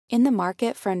In the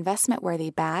market for investment-worthy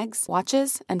bags,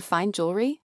 watches, and fine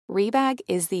jewelry, Rebag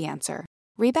is the answer.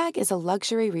 Rebag is a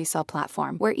luxury resale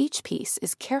platform where each piece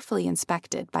is carefully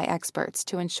inspected by experts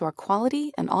to ensure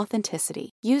quality and authenticity.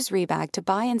 Use Rebag to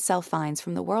buy and sell finds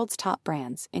from the world's top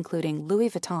brands, including Louis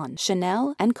Vuitton,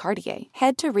 Chanel, and Cartier.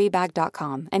 Head to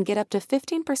Rebag.com and get up to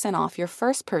 15% off your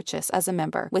first purchase as a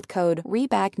member with code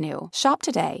REBAGNEW. Shop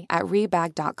today at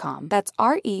Rebag.com. That's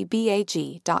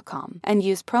REBAG.com. And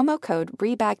use promo code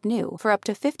REBAGNEW for up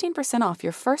to 15% off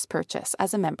your first purchase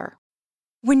as a member.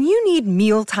 When you need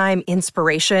mealtime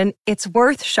inspiration, it's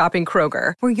worth shopping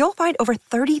Kroger, where you'll find over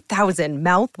 30,000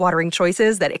 mouth-watering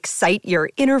choices that excite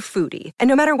your inner foodie. And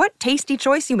no matter what tasty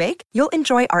choice you make, you'll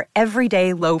enjoy our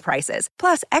everyday low prices,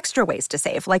 plus extra ways to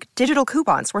save, like digital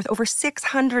coupons worth over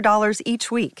 $600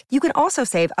 each week. You can also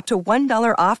save up to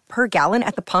 $1 off per gallon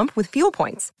at the pump with fuel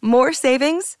points. More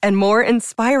savings and more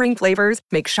inspiring flavors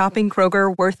make shopping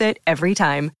Kroger worth it every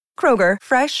time. Kroger,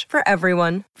 fresh for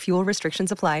everyone. Fuel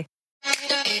restrictions apply.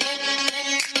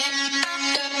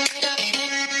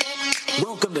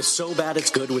 Welcome to So Bad It's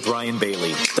Good with Ryan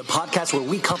Bailey, the podcast where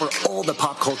we cover all the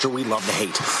pop culture we love to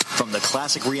hate, from the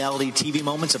classic reality TV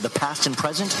moments of the past and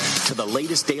present to the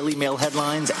latest Daily Mail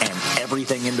headlines and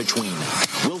everything in between.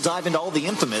 We'll dive into all the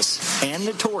infamous and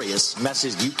notorious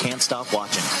messes you can't stop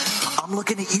watching. I'm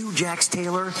looking at you, Jax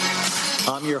Taylor.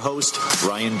 I'm your host,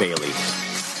 Ryan Bailey.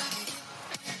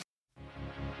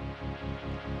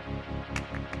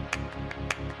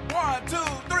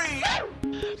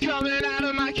 Coming out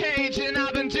of my cage and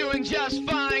I've been doing just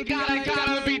fine.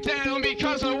 Gotta be down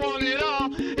because I want it all.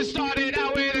 It started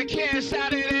out with a kiss, how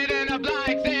did it end up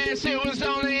like this? It was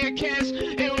only a kiss,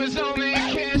 it was only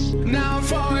a kiss. Now I'm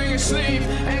falling asleep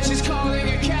and she's calling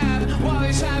a cab while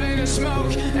he's having a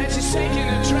smoke and she's taking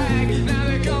a drag. Now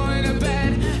they're going to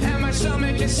bed and my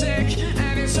stomach is sick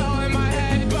and it's all in my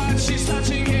head, but she's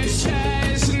touching his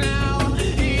chest. Now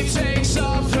he takes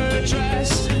off her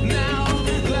dress. Now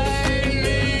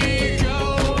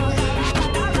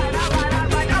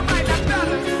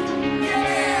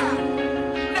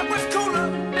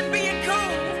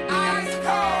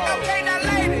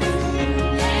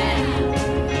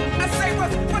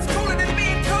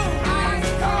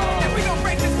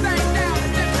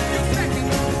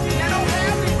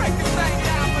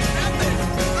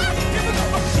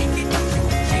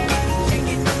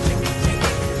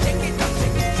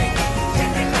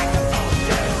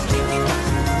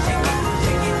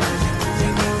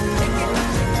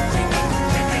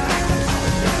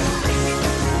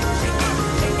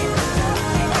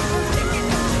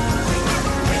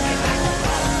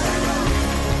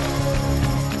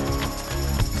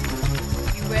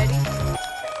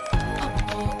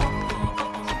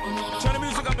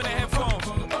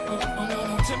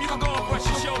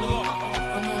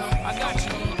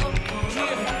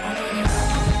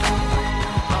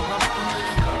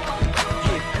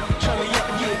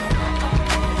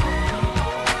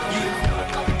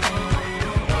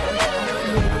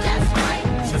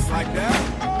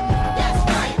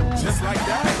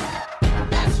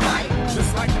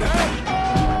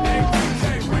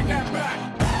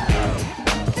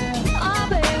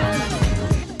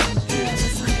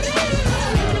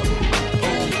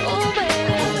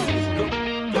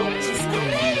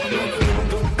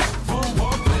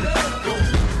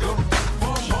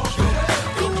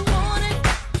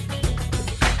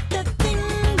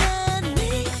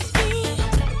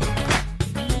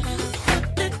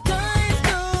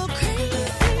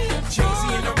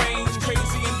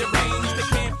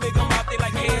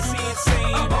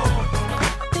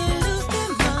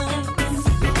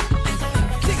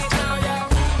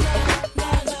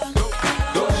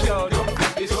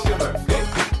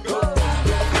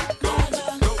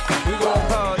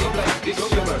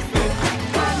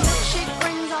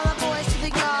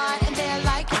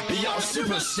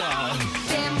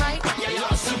Damn right, you're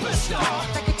a superstar.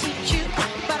 I could teach you,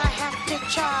 but I have to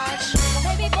charge.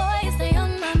 Baby boy, you stay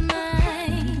on my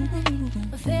mind.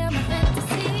 Fulfill my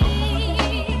fantasy.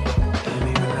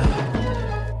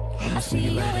 I see you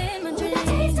in my dreams. The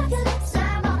taste of your lips,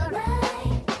 I'm on a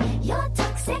ride. You're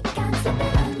toxic, I'm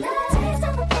slipping under. Taste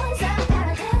of a poison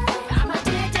paradise. I'm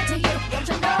addicted to you, don't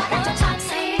you know that you're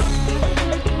toxic?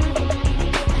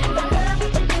 And I love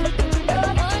what you do, don't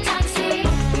you know you're toxic?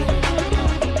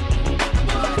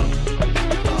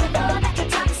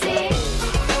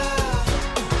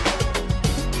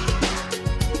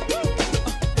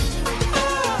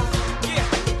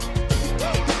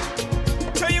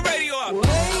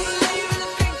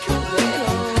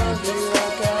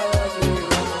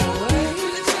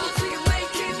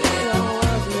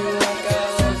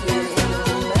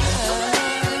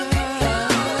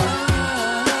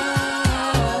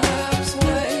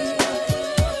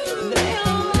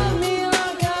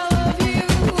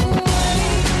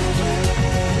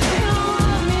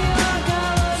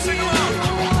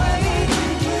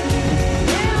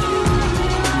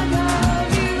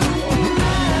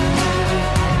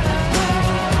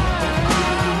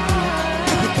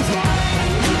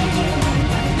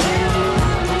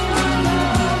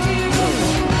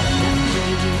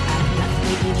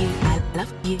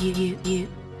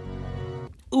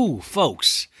 Ooh,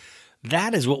 folks,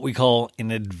 that is what we call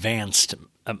an advanced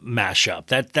mashup.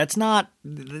 That's not.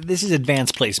 This is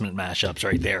advanced placement mashups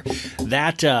right there.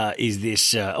 That is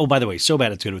this. Oh, by the way, So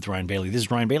Bad It's Good with Ryan Bailey. This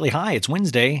is Ryan Bailey. Hi, it's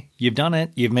Wednesday. You've done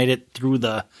it. You've made it through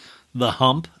the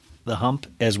hump,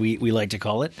 as we like to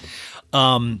call it.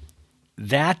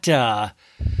 That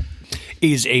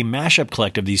is a mashup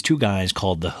collective of these two guys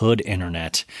called the Hood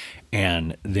Internet,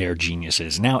 and they're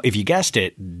geniuses. Now, if you guessed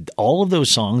it, all of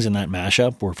those songs in that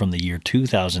mashup were from the year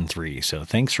 2003. So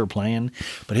thanks for playing.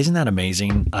 But isn't that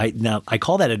amazing? I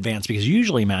call that advanced because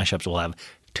usually mashups will have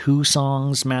 2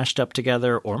 songs mashed up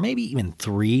together, or maybe even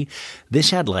 3.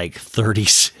 This had like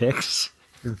 36.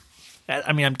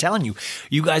 I mean, I'm telling you,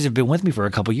 you guys have been with me for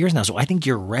a couple years now, so I think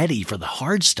you're ready for the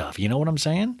hard stuff. You know what I'm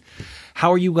saying?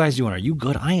 How are you guys doing? Are you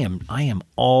good? I am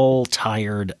all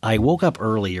tired. I woke up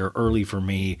early for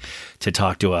me to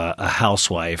talk to a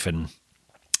housewife, and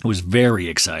it was very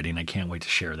exciting. I can't wait to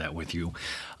share that with you.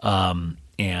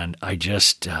 And I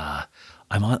just,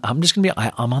 I'm on this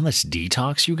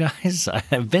detox, you guys.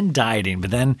 I've been dieting,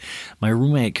 but then my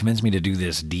roommate convinced me to do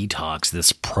this detox,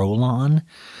 this Prolon.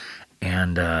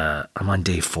 And I'm on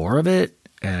day 4 of it,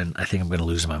 and I think I'm going to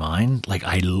lose my mind. Like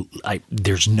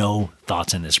there's no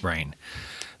thoughts in this brain.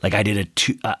 Like I did it.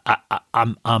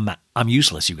 I'm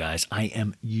useless, you guys. I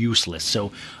am useless.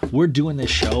 So we're doing this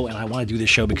show, and I want to do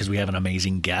this show because we have an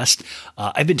amazing guest.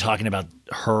 I've been talking about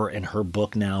her and her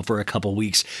book now for a couple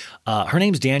weeks. Her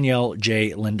name's Danielle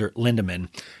J. Lindemann,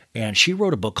 and she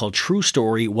wrote a book called True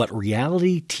Story: What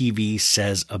Reality TV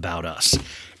Says About Us.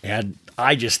 And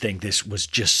I just think this was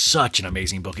just such an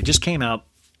amazing book. It just came out,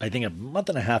 I think, a month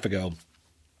and a half ago.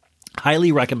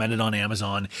 Highly recommended on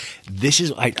Amazon. This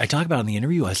is, I talk about in the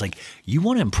interview. I was like, you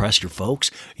want to impress your folks?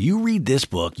 You read this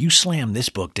book. You slam this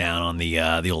book down on the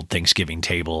old Thanksgiving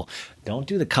table. Don't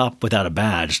do The Cop Without a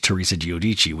Badge, Teresa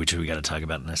Giudice, which we got to talk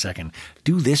about in a second.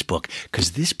 Do this book,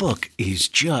 because this book is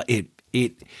just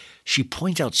she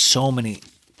points out so many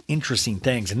interesting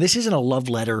things. And this isn't a love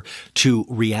letter to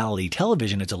reality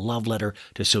television. It's a love letter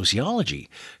to sociology,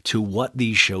 to what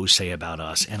these shows say about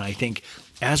us. And I think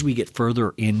as we get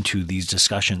further into these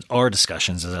discussions, our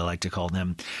discussions, as I like to call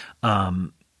them,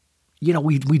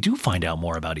 we do find out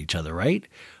more about each other, right?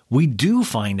 We do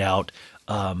find out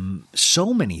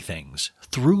so many things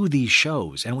through these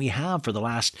shows. And we have for the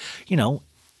last,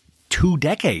 2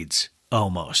 decades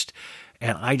almost.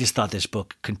 And I just thought this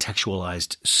book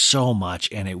contextualized so much,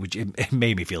 and it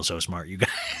made me feel so smart, you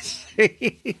guys.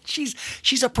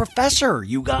 She's a professor,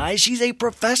 you guys. She's a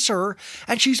professor,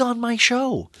 and she's on my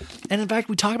show. And in fact,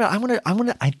 we talk about. I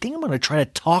think I'm gonna try to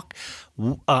talk.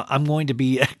 I'm going to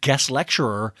be a guest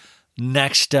lecturer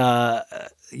next.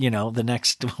 The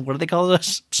next. What do they call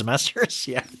those semesters?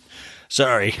 Yeah.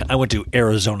 Sorry, I went to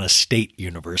Arizona State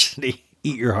University.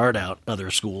 Eat your heart out,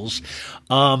 other schools.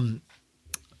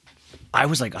 I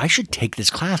was like, I should take this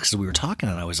class because we were talking,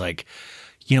 and I was like,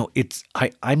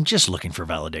 I'm just looking for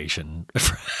validation.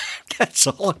 That's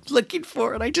all I'm looking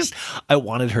for. And I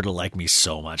wanted her to like me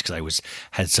so much because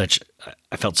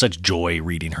I felt such joy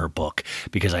reading her book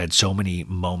because I had so many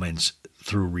moments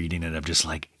through reading it of just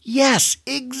like, yes,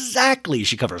 exactly.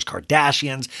 She covers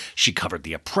Kardashians. She covered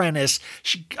The Apprentice.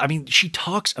 She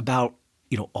talks about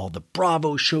all the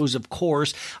Bravo shows, of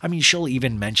course. I mean, she'll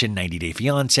even mention 90 Day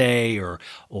Fiance or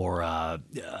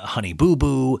Honey Boo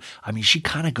Boo. I mean, she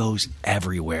kind of goes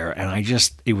everywhere. And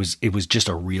it was just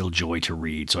a real joy to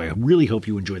read. So I really hope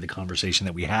you enjoy the conversation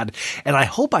that we had. And I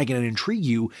hope I can intrigue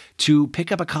you to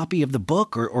pick up a copy of the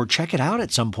book or check it out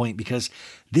at some point, because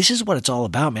this is what it's all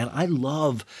about, man. I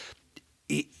love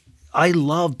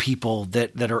people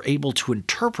that are able to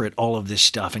interpret all of this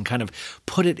stuff and kind of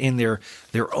put it in their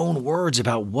own words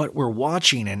about what we're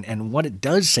watching and what it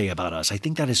does say about us. I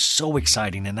think that is so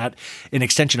exciting. And that an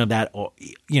extension of that,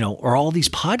 are all these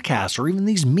podcasts or even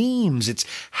these memes. It's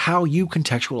how you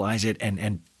contextualize it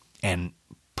and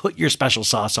put your special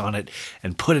sauce on it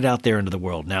and put it out there into the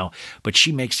world now. But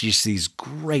she makes just these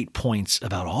great points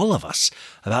about all of us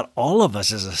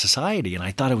as a society. And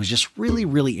I thought it was just really,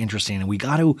 really interesting. And we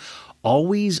got to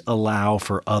always allow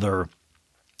for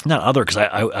because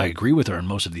I agree with her in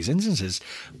most of these instances,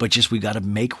 but just we got to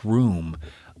make room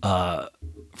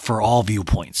for all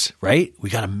viewpoints, right? We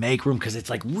got to make room because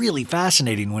it's like really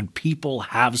fascinating when people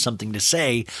have something to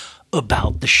say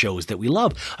about the shows that we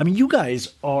love. I mean, you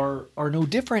guys are no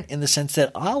different in the sense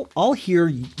that I'll hear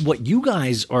what you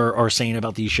guys are saying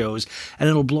about these shows, and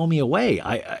it'll blow me away.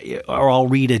 Or I'll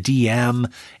read a DM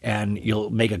and you'll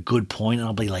make a good point, and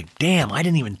I'll be like, "Damn, I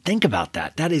didn't even think about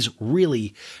that." That is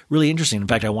really, really interesting. In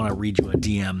fact, I want to read you a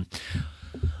DM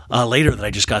later that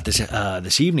I just got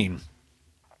this evening.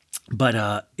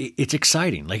 But it's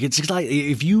exciting. Like it's exciting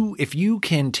if you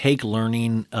can take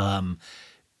learning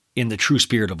in the true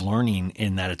spirit of learning,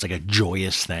 in that it's like a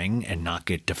joyous thing and not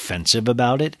get defensive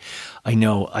about it. I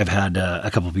know I've had a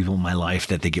couple of people in my life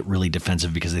that they get really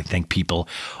defensive because they think people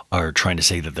are trying to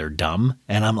say that they're dumb.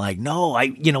 And I'm like, no,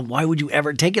 why would you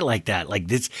ever take it like that? Like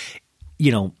this,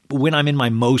 when I'm in my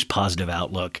most positive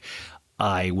outlook,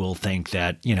 I will think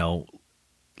that,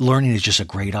 learning is just a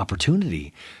great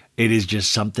opportunity. It is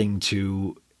just something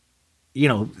to,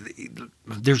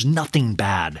 there's nothing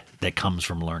bad that comes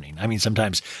from learning. I mean,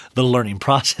 sometimes the learning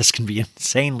process can be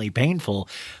insanely painful,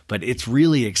 but it's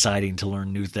really exciting to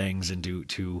learn new things and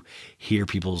to hear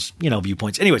people's,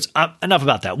 viewpoints. Anyways, enough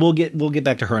about that. We'll get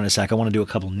back to her in a sec. I want to do a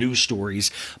couple news stories.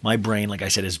 My brain, like I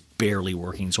said, is barely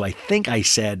working. So I think I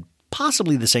said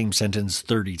possibly the same sentence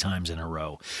 30 times in a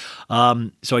row.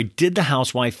 So I did the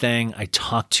housewife thing. I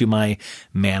talked to my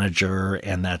manager,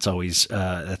 and that's always,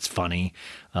 that's funny,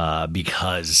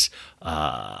 because,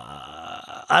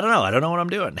 I don't know. I don't know what I'm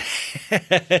doing.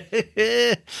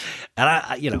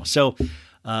 And so,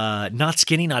 not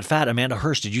skinny, not fat. Amanda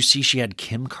Hirsch, did you see she had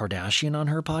Kim Kardashian on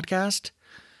her podcast?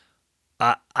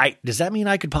 Does that mean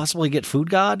I could possibly get Food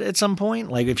God at some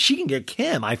point? Like, if she can get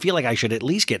Kim, I feel like I should at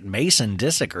least get Mason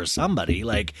Disick or somebody.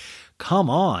 Like, come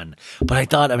on. But I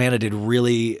thought Amanda did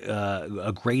really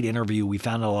a great interview. We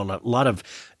found a lot of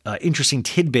interesting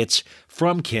tidbits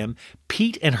from Kim.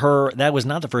 Pete and her, that was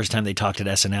not the first time they talked at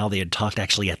SNL. They had talked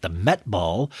actually at the Met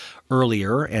Ball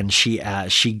earlier, and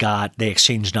they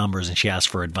exchanged numbers, and she asked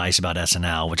for advice about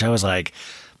SNL, which I was like,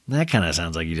 that kind of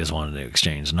sounds like you just wanted to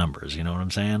exchange numbers. You know what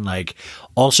I'm saying? Like,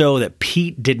 also that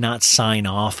Pete did not sign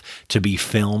off to be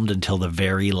filmed until the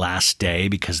very last day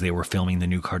because they were filming the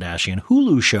new Kardashian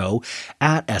Hulu show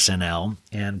at SNL.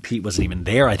 And Pete wasn't even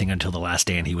there, I think, until the last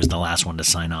day. And he was the last one to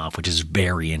sign off, which is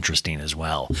very interesting as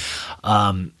well.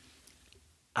 I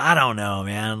don't know,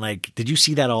 man. Like, did you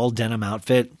see that all denim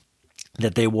outfit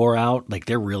that they wore out? Like,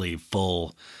 they're really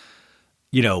full.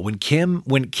 When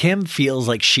Kim feels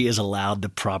like she is allowed the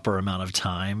proper amount of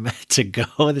time to go,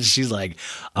 then she's like,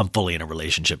 I'm fully in a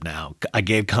relationship now. I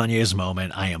gave Kanye his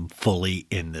moment. I am fully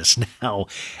in this now.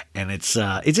 And it's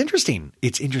interesting.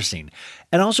 It's interesting.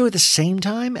 And also at the same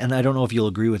time, and I don't know if you'll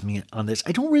agree with me on this,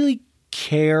 I don't really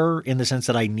care in the sense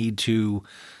that I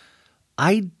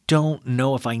don't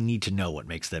know if I need to know what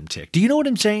makes them tick. Do you know what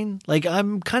I'm saying? Like,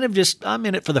 I'm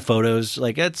in it for the photos.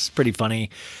 Like, that's pretty funny.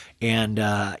 And,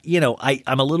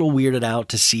 I'm a little weirded out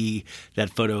to see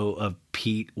that photo of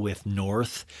Pete with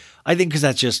North. I think because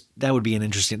that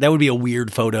would be a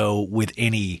weird photo with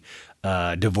any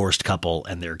divorced couple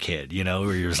and their kid,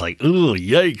 where you're just like, ooh,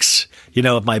 yikes.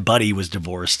 If my buddy was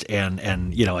divorced and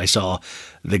I saw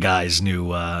the guy's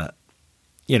new,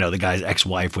 the guy's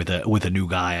ex-wife with a new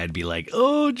guy, I'd be like,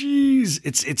 oh, geez,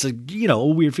 it's a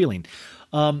weird feeling.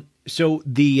 So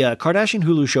the Kardashian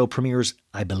Hulu show premieres,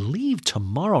 I believe,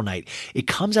 tomorrow night. It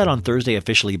comes out on Thursday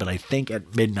officially, but I think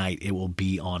at midnight it will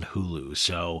be on Hulu.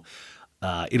 So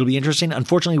it'll be interesting.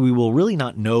 Unfortunately, we will really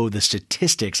not know the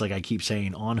statistics, like I keep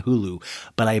saying, on Hulu.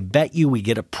 But I bet you we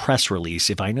get a press release.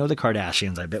 If I know the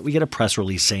Kardashians, I bet we get a press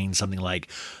release saying something like,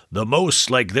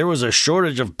 there was a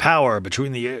shortage of power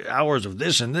between the hours of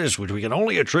this and this, which we can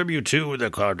only attribute to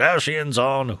the Kardashians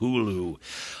on Hulu.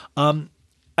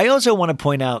 I also want to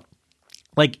point out,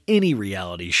 like any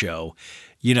reality show,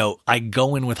 I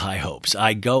go in with high hopes.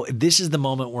 This is the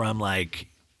moment where I'm like,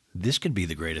 this could be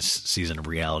the greatest season of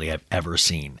reality I've ever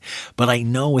seen. But I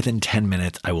know within 10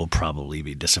 minutes, I will probably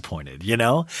be disappointed,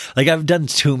 Like, I've done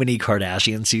too many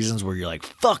Kardashian seasons where you're like,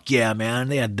 fuck yeah, man.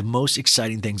 They had the most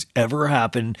exciting things ever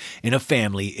happen in a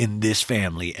family, in this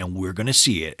family, and we're going to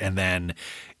see it. And then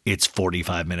it's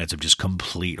 45 minutes of just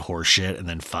complete horseshit, and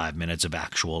then 5 minutes of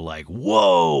actual, like,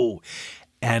 whoa.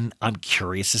 And I'm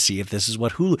curious to see if this is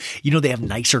what Hulu, they have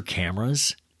nicer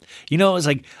cameras. It's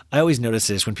like, I always notice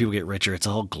this when people get richer, it's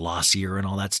all glossier and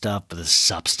all that stuff, but the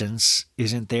substance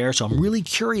isn't there. So I'm really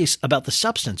curious about the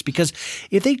substance, because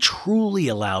if they truly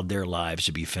allowed their lives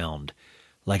to be filmed,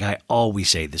 like I always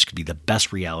say, this could be the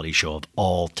best reality show of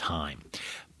all time.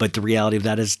 But the reality of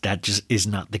that is that just is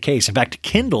not the case. In fact,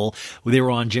 Kendall, they were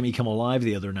on Jimmy Kimmel Live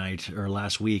the other night or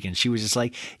last week, and she was just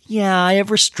like, yeah, I have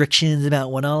restrictions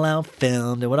about what I'll allow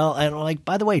filmed and what I'll, and I'm like,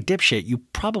 by the way, dipshit, you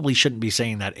probably shouldn't be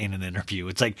saying that in an interview.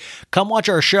 It's like, come watch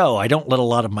our show. I don't let a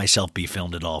lot of myself be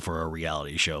filmed at all for a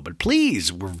reality show, but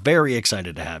please, we're very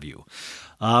excited to have you.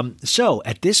 So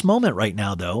at this moment right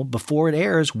now, though, before it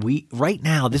airs,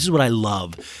 this is what I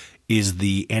love, is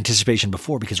the anticipation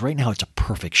before, because right now it's a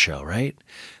perfect show, right?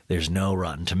 There's no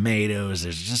Rotten Tomatoes.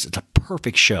 It's a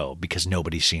perfect show because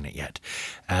nobody's seen it yet.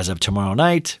 As of tomorrow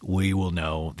night, we will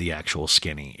know the actual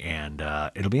skinny, and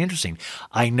it'll be interesting.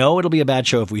 I know it'll be a bad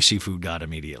show if we see Food God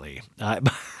immediately.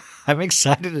 I'm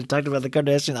excited to talk about the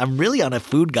Kardashians. I'm really on a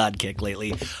Food God kick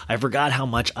lately. I forgot how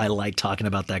much I like talking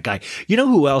about that guy. You know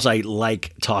who else I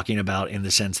like talking about in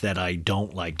the sense that I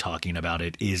don't like talking about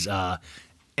it is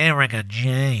Erika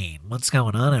Jayne. What's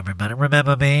going on, everybody?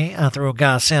 Remember me? I threw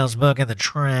Garcelle's book in the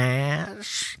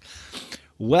trash.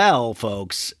 Well,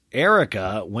 folks,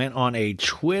 Erika went on a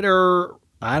Twitter,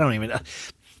 I don't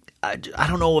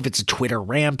know if it's a Twitter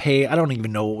rampage. I don't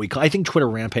even know what we call it. I think Twitter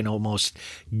rampage almost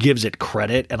gives it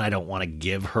credit, and I don't want to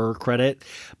give her credit.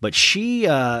 But she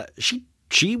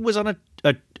was on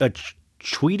a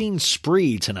tweeting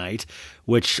spree tonight,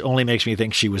 which only makes me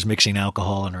think she was mixing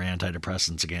alcohol and her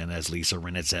antidepressants again, as Lisa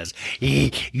Rinnet says.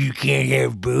 You can't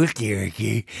have both,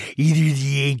 Erika. Either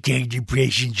the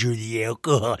antidepressants or the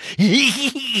alcohol.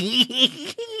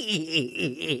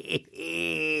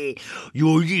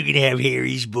 You can have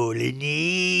Harry's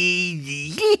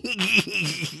bolognese.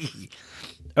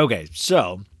 Okay,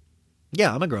 so,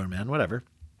 yeah, I'm a grown man, whatever.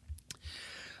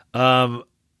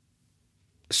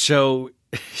 So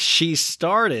she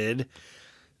started.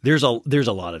 There's a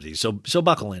lot of these, so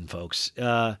buckle in, folks.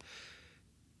 I'm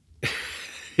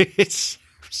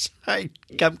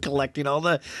collecting all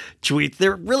the tweets.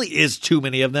 There really is too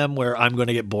many of them where I'm going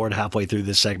to get bored halfway through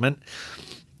this segment,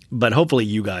 but hopefully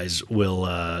you guys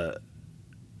will.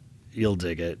 You'll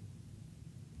dig it.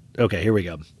 Okay, here we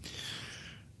go.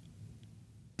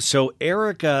 So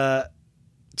Erika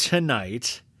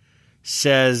tonight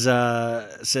says.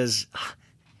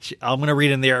 I'm going to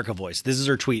read in the Erika voice. This is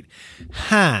her tweet.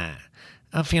 Hi,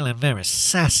 I'm feeling very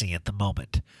sassy at the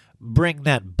moment. Bring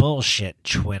that bullshit,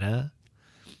 Twitter.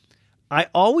 I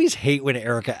always hate when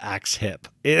Erika acts hip.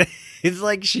 It's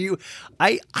like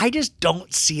I just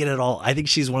don't see it at all. I think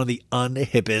she's one of the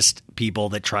unhippest people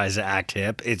that tries to act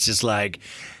hip. It's just like,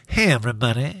 hey,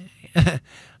 everybody.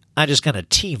 I just got a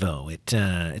TiVo.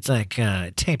 It's like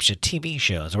it tapes your TV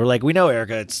shows. We're like, we know,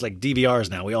 Erika. It's like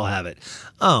DVRs now. We all have it.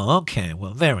 Oh, okay.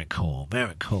 Well, very cool.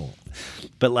 Very cool.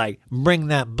 But like, bring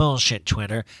that bullshit,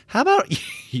 Twitter. How about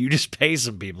you just pay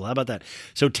some people? How about that?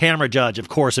 So Tamara Judge, of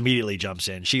course, immediately jumps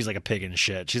in. She's like a pig in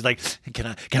shit. She's like,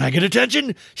 can I get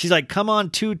attention? She's like, come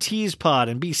on, 2T's pod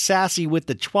and be sassy with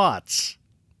the twats.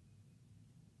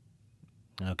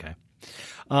 Okay.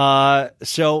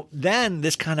 So then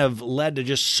this kind of led to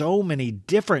just so many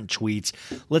different tweets.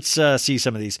 Let's see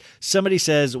some of these. Somebody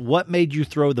says, what made you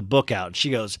throw the book out? She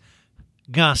goes,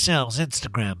 Garcelle's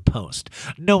Instagram post.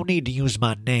 No need to use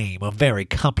my name or very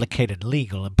complicated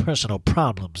legal and personal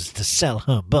problems to sell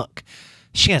her book.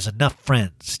 She has enough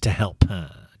friends to help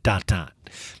her. ...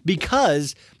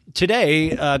 Because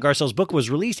today, Garcelle's book was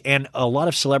released, and a lot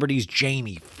of celebrities,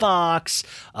 Jamie Foxx,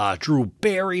 Drew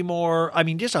Barrymore, I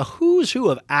mean, just a who's who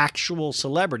of actual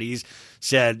celebrities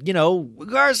said,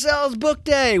 Garcelle's book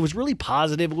day was really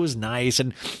positive. It was nice.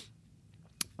 And,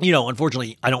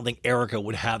 unfortunately, I don't think Erika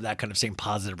would have that kind of same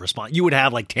positive response. You would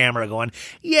have like Tamara going,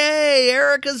 yay,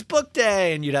 Erika's book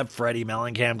day. And you'd have Freddie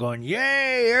Mellencamp going,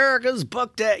 yay, Erika's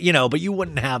book day. But you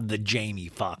wouldn't have the Jamie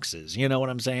Foxxes. You know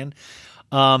what I'm saying?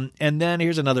 And then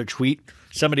here's another tweet.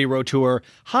 Somebody wrote to her,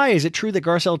 hi, is it true that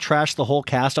Garcelle trashed the whole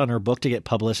cast on her book to get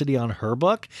publicity on her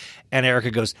book? And Erika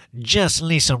goes, just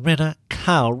Lisa Rinna,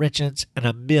 Kyle Richards, and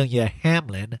Amelia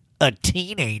Hamlin, a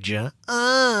teenager.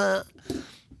 I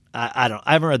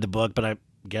haven't read the book, but I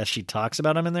guess she talks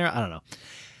about him in there. I don't know.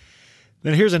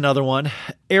 Then here's another one.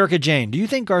 Erika Jayne, do you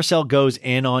think Garcelle goes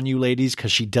in on you ladies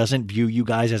because she doesn't view you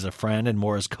guys as a friend and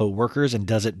more as co-workers? And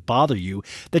does it bother you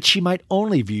that she might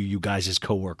only view you guys as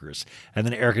co-workers? And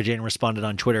then Erika Jayne responded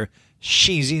on Twitter,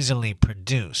 she's easily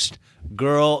produced.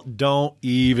 Girl, don't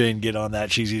even get on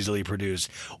that. She's easily produced.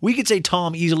 We could say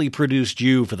Tom easily produced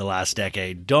you for the last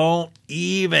decade. Don't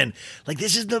even. Like,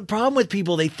 this is the problem with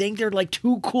people. They think they're like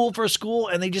too cool for school,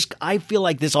 and I feel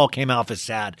like this all came off as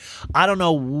sad. I don't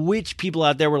know which people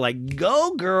out there were like,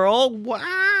 go girl,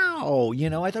 wow.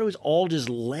 I thought it was all just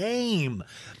lame.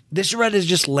 This Reddit is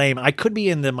just lame. I could be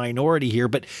in the minority here,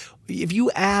 but if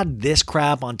you add this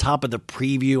crap on top of the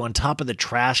preview, on top of the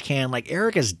trash can, like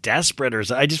Erika's desperate, or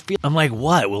I just feel I'm like,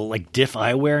 what? Will like Diff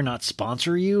Eyewear not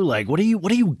sponsor you? Like, what are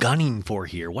you gunning for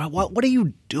here? What are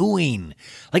you doing?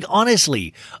 Like,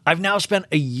 honestly, I've now spent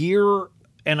a year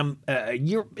and a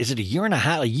year. Is it a year and a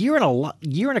half? A year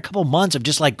and a couple months of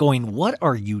just like going, what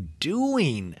are you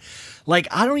doing? Like,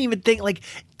 I don't even think, like,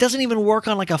 it doesn't even work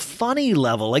on like a funny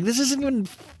level. Like, this isn't even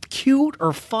cute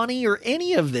or funny or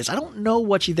any of this. I don't know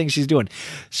what she thinks she's doing.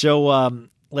 So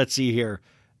let's see here.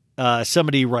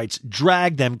 Somebody writes,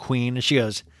 drag them, queen. And she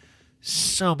goes,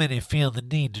 so many feel the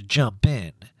need to jump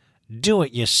in. Do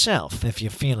it yourself if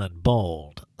you're feeling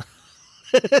bold.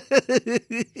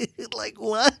 Like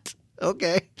what?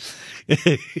 Okay.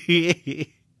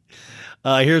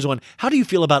 Here's one. How do you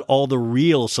feel about all the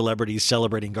real celebrities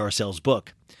celebrating Garcelle's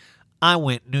book? I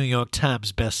went New York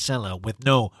Times bestseller with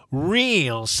no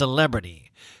real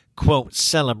celebrity. Quote,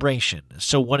 celebration.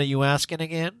 So what are you asking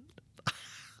again?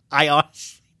 I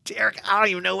honestly, Derek, I don't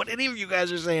even know what any of you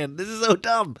guys are saying. This is so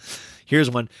dumb. Here's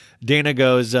one. Dana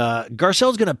goes,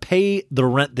 Garcelle's going to pay the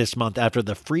rent this month after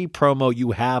the free promo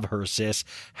you have her, sis.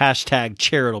 Hashtag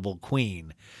charitable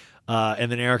queen.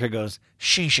 And then Erika goes,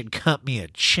 she should cut me a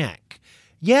check.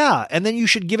 Yeah, and then you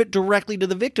should give it directly to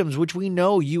the victims, which we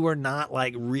know you are not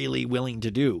like really willing to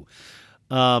do.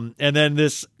 And then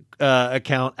this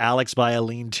account, Alex by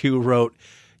Aline 2, wrote,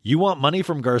 you want money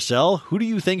from Garcelle? Who do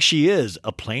you think she is?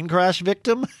 A plane crash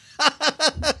victim?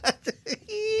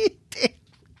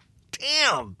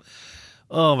 Damn.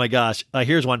 Oh my gosh.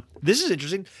 Here's one. This is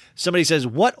interesting. Somebody says,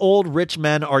 what old rich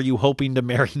men are you hoping to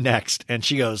marry next? And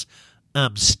she goes,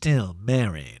 I'm still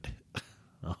married.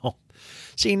 Oh.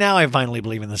 See, now I finally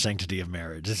believe in the sanctity of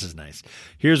marriage. This is nice.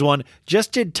 Here's one.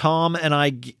 Just did Tom and I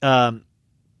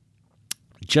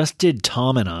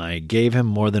gave him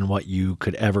more than what you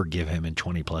could ever give him in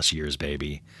 20 plus years,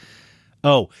 baby.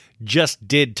 Oh, just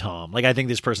did Tom. Like, I think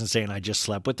this person's saying I just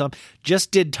slept with Tom. Just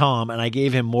did Tom, and I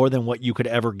gave him more than what you could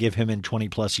ever give him in 20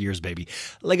 plus years, baby.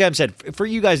 Like I've said, for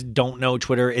you guys don't know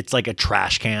Twitter, it's like a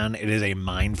trash can. It is a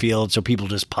minefield, so people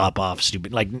just pop off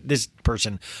stupid. Like, this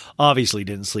person obviously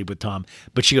didn't sleep with Tom,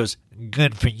 but she goes,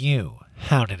 good for you.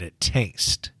 How did it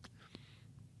taste?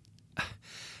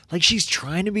 Like, she's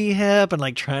trying to be hip and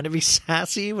like trying to be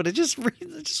sassy, but it's just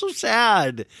so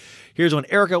sad. Here's one.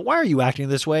 Erika, why are you acting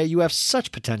this way? You have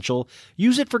such potential.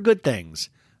 Use it for good things.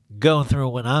 Go through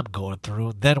what I'm going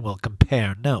through, then we'll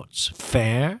compare notes.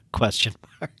 Fair? Question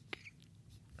mark.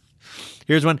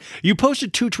 Here's one. You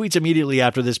posted 2 tweets immediately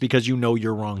after this because you know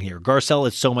you're wrong here. Garcelle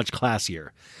is so much classier.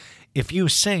 If you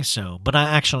say so, but I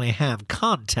actually have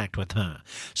contact with her,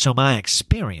 so my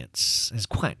experience is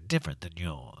quite different than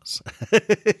yours.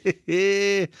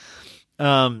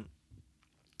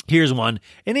 Here's one.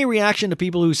 Any reaction to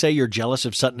people who say you're jealous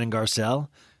of Sutton and Garcelle?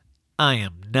 I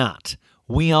am not.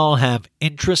 We all have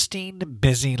interesting,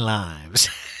 busy lives.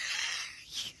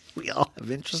 We all have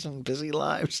interesting, busy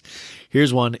lives.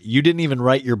 Here's one. You didn't even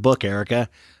write your book, Erika.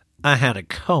 I had a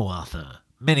co-author.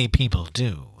 Many people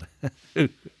do.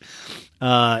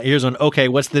 Here's one. Okay,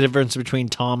 what's the difference between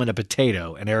Tom and a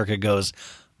potato? And Erika goes,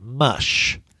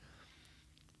 mush.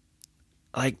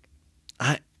 Like,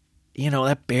 that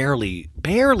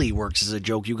barely works as a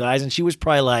joke, you guys. And she was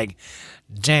probably like,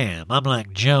 damn, I'm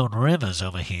like Joan Rivers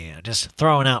over here, just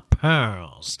throwing out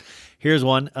pearls. Here's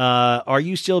one. Are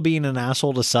you still being an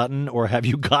asshole to Sutton, or have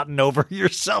you gotten over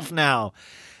yourself now?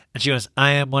 And she goes,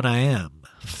 I am what I am.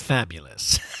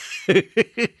 Fabulous.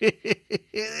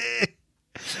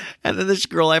 And then this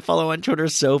girl I follow on Twitter,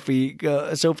 Sophie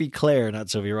Claire, not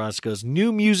Sophie Ross, goes,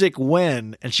 new music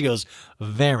when? And she goes,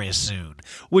 very soon,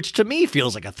 which to me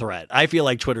feels like a threat. I feel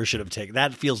like Twitter should have taken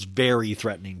that. Feels very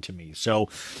threatening to me. So,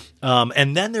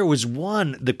 and then there was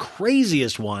one, the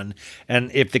craziest one. And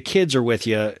if the kids are with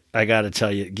you, I got to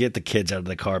tell you, get the kids out of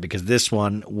the car, because this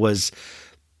one was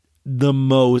the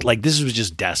most, like, this was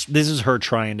just this is her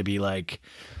trying to be like,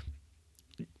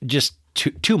 just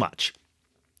too much.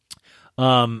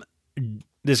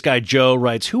 This guy Joe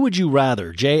writes, who would you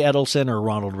rather, Jay Edelson or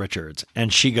Ronald Richards?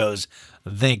 And she goes,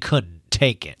 they couldn't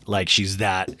take it. Like, she's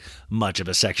that much of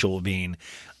a sexual being.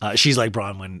 She's like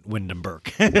Bronwyn Wyndham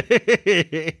Burke. And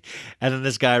then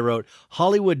this guy wrote,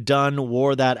 Hollywood done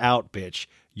wore that out, bitch.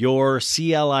 Your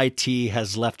CLIT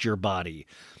has left your body.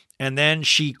 And then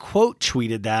she quote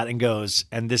tweeted that and goes,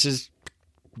 and this is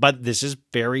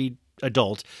very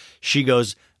adult. She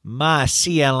goes, my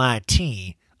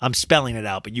CLIT, I'm spelling it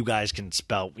out, but you guys can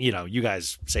spell, you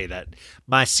guys say that.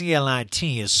 My CLIT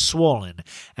is swollen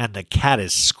and the cat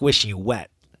is squishy wet.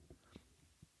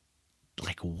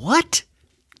 Like, what?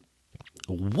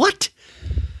 What?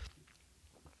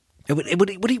 What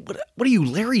are you,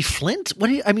 Larry Flint?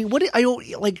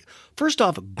 First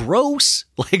off, gross.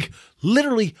 Like,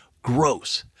 literally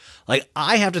gross. Like,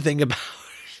 I have to think about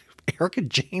Erika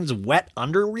Jayne's wet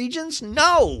under regions?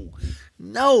 No,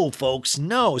 folks,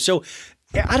 no. So,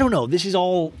 I don't know. This is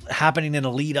all happening in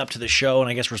a lead up to the show, and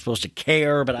I guess we're supposed to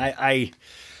care, but I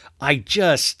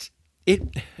just, it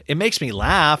makes me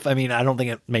laugh. I mean, I don't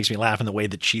think it makes me laugh in the way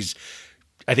that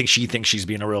I think she thinks she's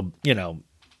being a real,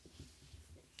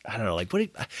 I don't know, like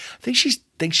I think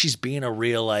she's being a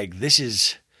real, like, this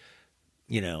is,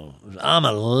 I'm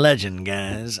a legend,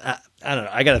 guys. I don't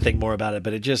know. I got to think more about it,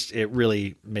 but it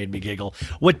really made me giggle.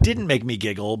 What didn't make me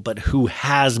giggle, but who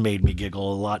has made me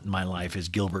giggle a lot in my life, is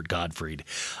Gilbert Gottfried.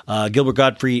 Gilbert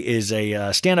Gottfried is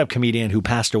a stand-up comedian who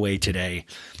passed away today,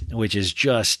 which is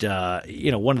just,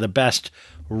 one of the best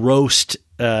roast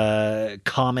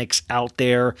comics out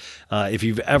there. If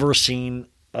you've ever seen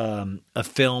a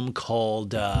film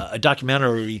called a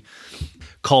documentary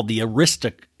called The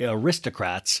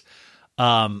Aristocrats,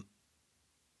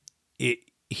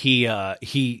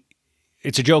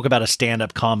 it's a joke about a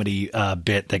stand-up comedy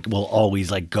bit that will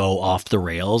always like go off the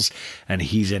rails, and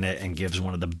he's in it and gives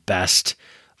one of the best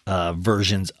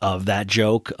versions of that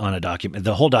joke on a document.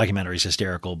 The whole documentary is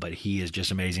hysterical, but he is just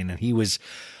amazing. And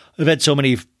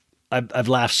I've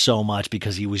laughed so much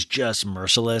because he was just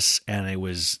merciless, and it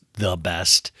was the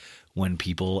best when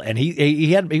people, and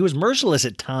he was merciless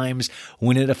at times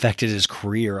when it affected his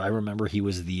career. I remember he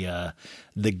was the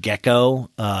gecko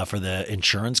for the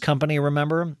insurance company.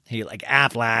 Remember, he like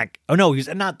Affleck. Oh no, he was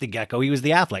not the gecko. He was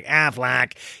the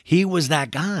Affleck. He was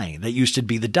that guy that used to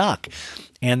be the duck,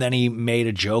 and then he made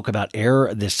a joke about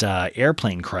this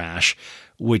airplane crash,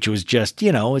 which was just,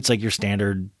 it's like your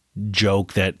standard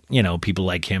joke that, people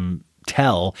like him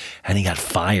tell, and he got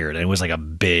fired, and it was like a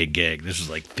big gig. This was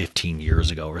like 15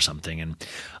 years ago or something. And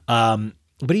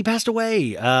but he passed away.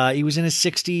 He was in his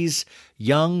 60s,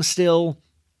 young still.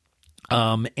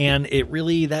 And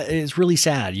that is really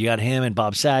sad. You got him and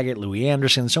Bob Saget, Louis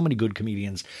Anderson, so many good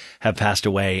comedians have passed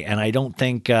away. And I don't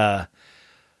think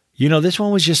this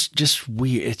one was just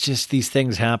weird. It's just these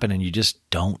things happen and you just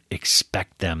don't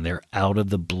expect them. They're out of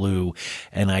the blue.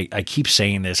 And I keep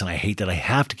saying this, and I hate that I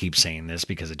have to keep saying this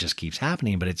because it just keeps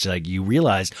happening. But it's like you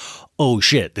realize, oh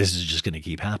shit, this is just going to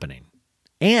keep happening.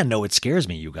 And no, it scares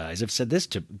me, you guys. I've said this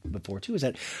before too, is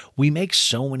that we make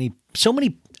so many,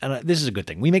 and this is a good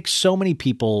thing. We make so many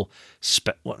people,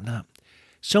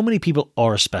 so many people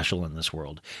are special in this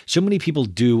world. So many people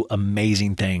do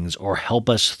amazing things or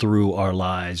help us through our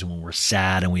lives when we're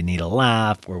sad and we need a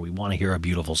laugh, or we want to hear a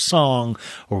beautiful song,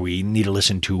 or we need to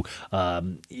listen to,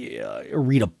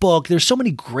 read a book. There's so many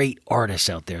great artists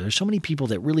out there. There's so many people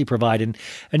that really provide, and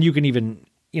you can even,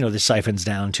 this siphons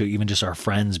down to even just our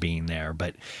friends being there.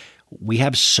 But we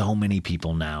have so many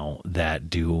people now that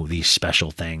do these special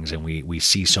things, and we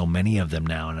see so many of them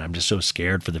now. And I'm just so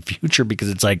scared for the future because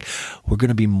it's like we're going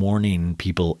to be mourning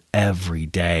people every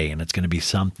day, and it's going to be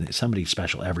somebody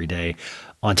special every day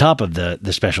on top of the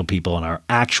special people in our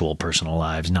actual personal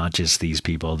lives, not just these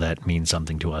people that mean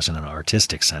something to us in an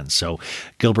artistic sense. So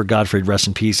Gilbert Gottfried, rest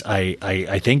in peace.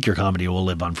 I think your comedy will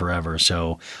live on forever.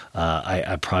 So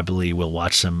I probably will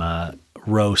watch some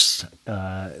roast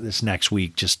this next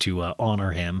week just to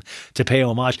honor him, to pay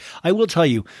homage. I will tell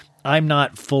you, I'm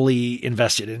not fully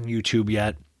invested in YouTube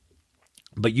yet,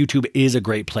 but YouTube is a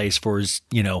great place for,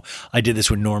 I did this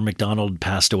when Norm Macdonald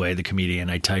passed away, the comedian.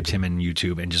 I typed him in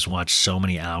YouTube and just watched so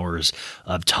many hours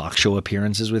of talk show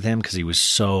appearances with him because he was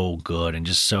so good and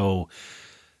just so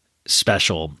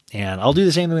special. And I'll do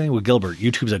the same thing with Gilbert.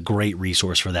 YouTube's a great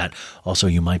resource for that. Also,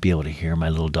 you might be able to hear my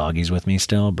little doggies with me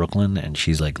still, Brooklyn, and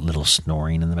she's like little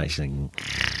snoring in the back. She's like,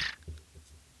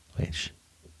 wait.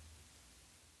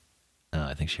 Oh,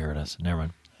 I think she heard us. Never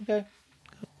mind. Okay.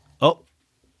 Oh,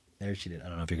 there she did. I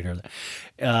don't know if you can hear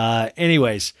that.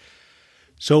 Anyways,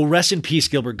 so rest in peace,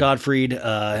 Gilbert Gottfried.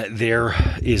 There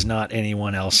is not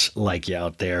anyone else like you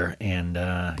out there. And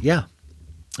yeah.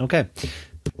 Okay.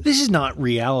 This is not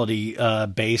reality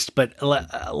based, but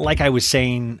like I was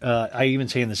saying, I even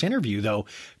say in this interview, though,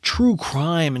 true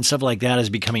crime and stuff like that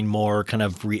is becoming more kind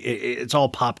of, it's all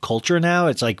pop culture now.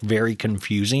 It's like very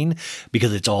confusing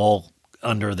because it's all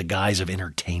under the guise of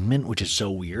entertainment, which is so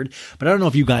weird. But I don't know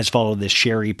if you guys follow this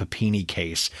Sherry Papini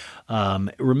case.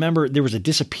 Remember, there was a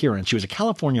disappearance. She was a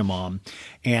California mom,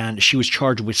 and she was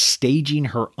charged with staging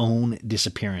her own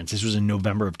disappearance. This was in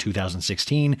November of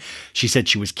 2016. She said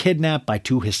she was kidnapped by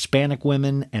two Hispanic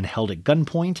women and held at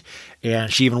gunpoint.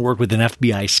 And she even worked with an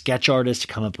FBI sketch artist to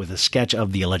come up with a sketch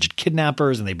of the alleged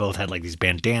kidnappers. And they both had like these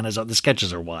bandanas on. The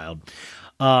sketches are wild.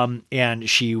 And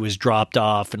she was dropped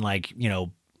off and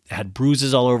had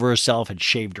bruises all over herself, had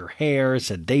shaved her hair,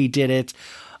 said they did it.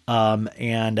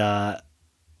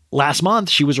 Last month,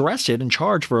 she was arrested and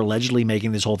charged for allegedly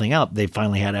making this whole thing up. They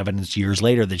finally had evidence years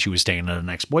later that she was staying at an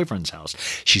ex-boyfriend's house.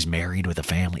 She's married with a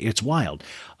family. It's wild.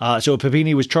 So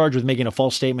Papini was charged with making a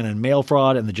false statement and mail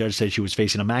fraud, and the judge said she was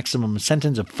facing a maximum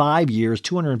sentence of 5 years,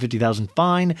 $250,000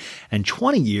 fine, and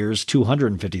 20 years,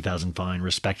 $250,000 fine,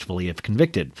 respectively, if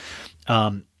convicted.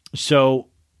 So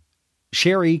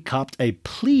Sherry copped a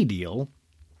plea deal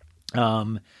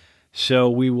So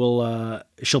we will,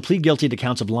 she'll plead guilty to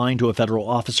counts of lying to a federal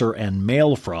officer and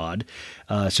mail fraud.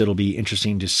 So it'll be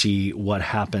interesting to see what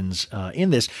happens in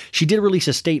this. She did release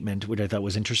a statement, which I thought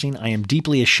was interesting. I am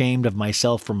deeply ashamed of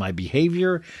myself for my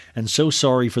behavior and so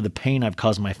sorry for the pain I've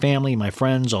caused my family, my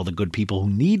friends, all the good people who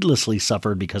needlessly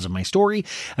suffered because of my story,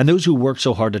 and those who worked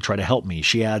so hard to try to help me.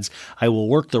 She adds, I will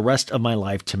work the rest of my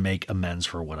life to make amends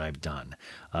for what I've done.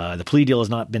 The plea deal has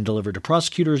not been delivered to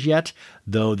prosecutors yet,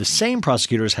 though the same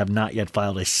prosecutors have not yet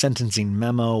filed a sentencing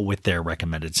memo with their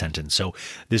recommended sentence. So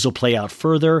this will play out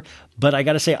further. But I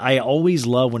got to say, I always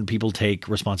love when people take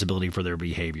responsibility for their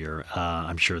behavior.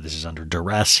 I'm sure this is under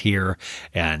duress here,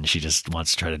 and she just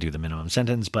wants to try to do the minimum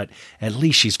sentence. But at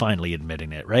least she's finally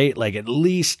admitting it, right? Like at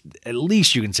least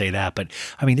you can say that. But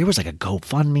I mean, there was like a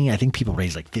GoFundMe. I think people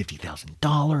raised like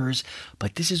 $50,000.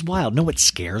 But this is wild. No, what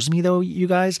scares me though, you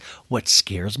guys? What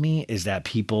scares me is that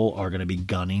people are going to be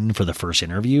gunning for the first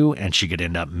interview, and she could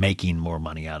end up making more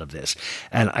money out of this.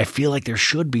 And I feel like there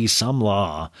should be some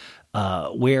law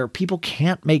where people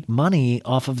can't make money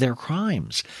off of their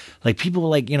crimes. Like people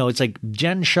like, it's like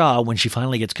Jen Shah, when she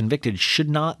finally gets convicted, should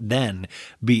not then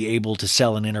be able to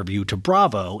sell an interview to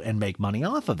Bravo and make money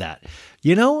off of that.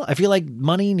 I feel like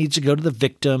money needs to go to the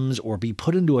victims or be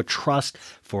put into a trust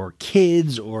for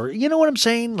kids, or you know what I'm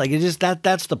saying? Like it's just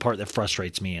that's the part that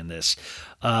frustrates me in this.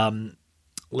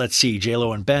 Let's see,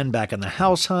 J-Lo and Ben back on the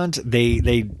house hunt.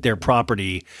 Their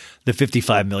property, the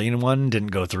 $55 million one,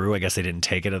 didn't go through. I guess they didn't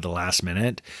take it at the last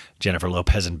minute. Jennifer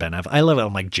Lopez and Ben Affleck. I love it.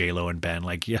 I'm like J-Lo and Ben.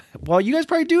 Like, yeah, well, you guys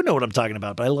probably do know what I'm talking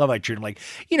about, but I love how I treat them like,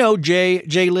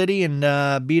 Jay Liddy and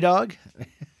B-Dog.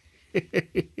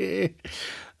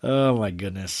 Oh my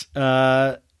goodness.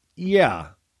 Yeah.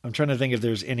 I'm trying to think if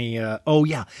there's any,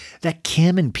 that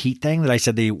Kim and Pete thing that I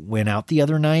said they went out the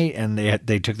other night and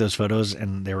they took those photos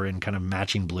and they were in kind of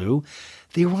matching blue.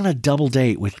 They were on a double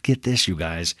date with, get this, you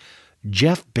guys,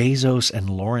 Jeff Bezos and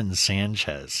Lauren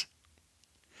Sanchez.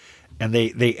 And they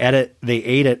ate at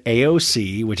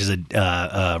AOC, which is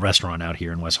a restaurant out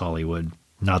here in West Hollywood,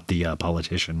 not the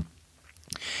politician.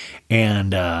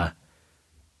 And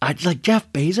I'd like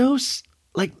Jeff Bezos,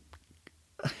 like,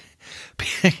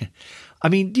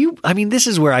 this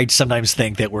is where I sometimes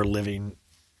think that we're living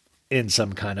in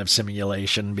some kind of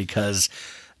simulation because,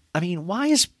 why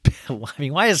is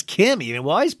Kim even?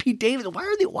 Why is Pete Davidson?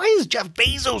 Why is Jeff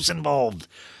Bezos involved?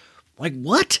 Like,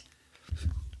 what?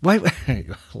 Why?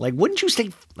 Like, wouldn't you stay?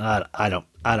 I don't.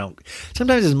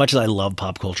 Sometimes as much as I love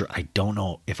pop culture, I don't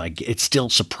know if it still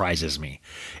surprises me.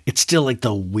 It's still like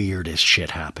the weirdest shit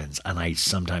happens. And I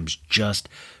sometimes just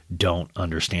don't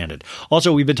understand it.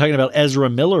 Also, we've been talking about Ezra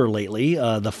Miller lately,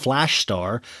 the Flash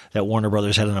star that Warner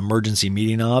Brothers had an emergency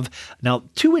meeting of. Now,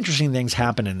 two interesting things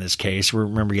happened in this case.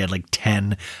 Remember, he had like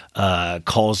 10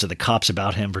 calls to the cops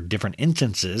about him for different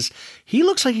instances. He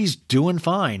looks like he's doing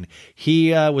fine.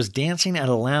 He was dancing at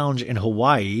a lounge in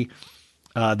Hawaii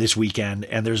this weekend,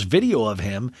 and there's video of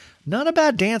him, not a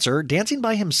bad dancer, dancing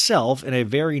by himself in a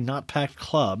very not packed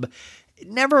club.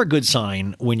 Never a good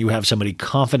sign when you have somebody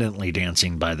confidently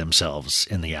dancing by themselves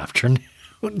in the afternoon.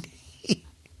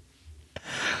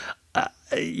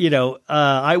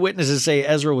 Eyewitnesses say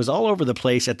Ezra was all over the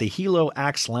place at the Hilo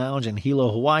Axe Lounge in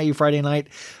Hilo, Hawaii Friday night.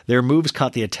 Their moves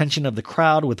caught the attention of the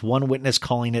crowd, with one witness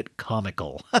calling it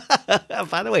comical.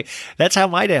 By the way, that's how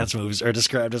my dance moves are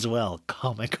described as well.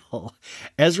 Comical.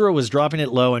 Ezra was dropping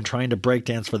it low and trying to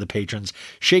breakdance for the patrons,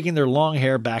 shaking their long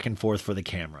hair back and forth for the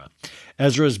camera.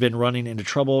 Ezra has been running into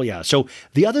trouble. Yeah. So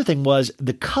the other thing was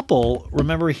the couple,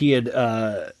 remember he had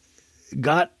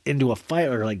got into a fight,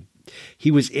 or like he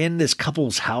was in this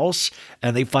couple's house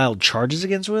and they filed charges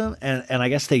against him. And I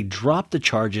guess they dropped the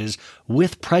charges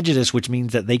with prejudice, which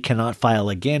means that they cannot file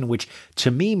again, which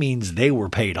to me means they were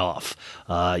paid off.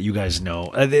 You guys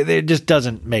know, it just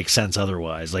doesn't make sense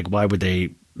otherwise. Like, why would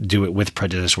they do it with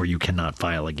prejudice where you cannot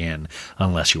file again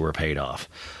unless you were paid off?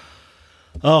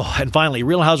 Oh, and finally,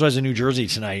 Real Housewives of New Jersey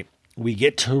tonight. We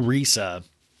get Teresa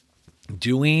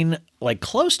doing like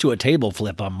close to a table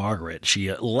flip on Margaret.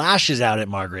 She lashes out at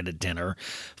Margaret at dinner,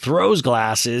 throws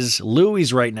glasses.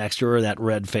 Louie's right next to her, that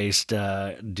red-faced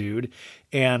dude.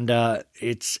 And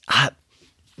Teresa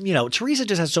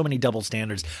just has so many double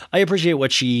standards. I appreciate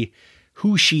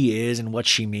who she is and what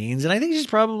she means. And I think she's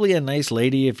probably a nice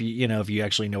lady if you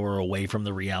actually know her away from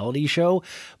the reality show.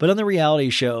 But on the reality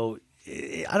show,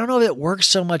 I don't know if it works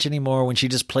so much anymore when she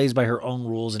just plays by her own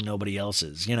rules and nobody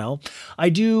else's,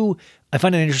 I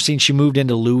find it interesting. She moved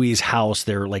into Louie's house.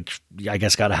 They're like, I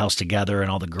guess, got a house together and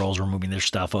all the girls were moving their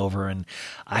stuff over. And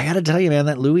I got to tell you, man,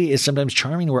 that Louie is sometimes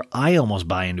charming where I almost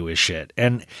buy into his shit.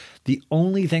 And the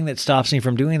only thing that stops me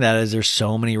from doing that is there's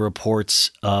so many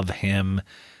reports of him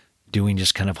doing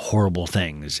just kind of horrible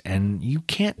things, and you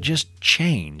can't just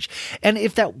change. And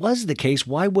if that was the case,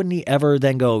 why wouldn't he ever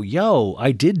then go, yo,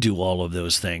 I did do all of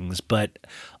those things, but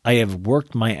I have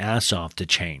worked my ass off to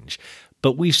change.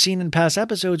 But we've seen in past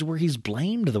episodes where he's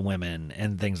blamed the women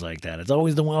and things like that. It's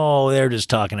always they're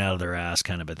just talking out of their ass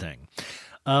kind of a thing.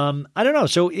 I don't know.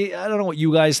 So I don't know what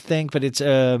you guys think, but it's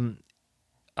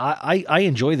I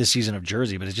enjoy the season of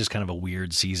Jersey, but it's just kind of a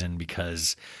weird season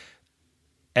because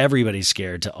everybody's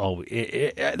scared to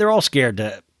they're all scared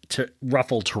to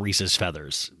ruffle Teresa's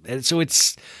feathers. And so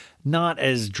it's not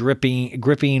as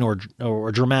gripping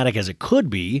or dramatic as it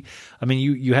could be. I mean,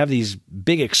 you have these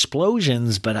big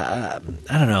explosions, but I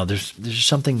don't know. There's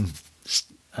something,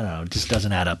 I don't know, it just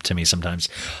doesn't add up to me sometimes.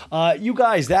 You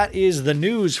guys, that is the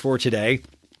news for today.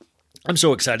 I'm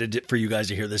so excited for you guys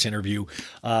to hear this interview.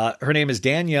 Her name is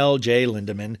Danielle J.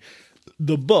 Lindemann.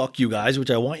 The book, you guys,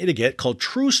 which I want you to get, called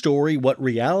True Story, What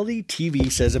Reality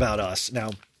TV Says About Us.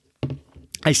 Now,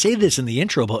 I say this in the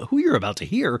intro, but who you're about to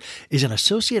hear is an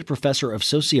associate professor of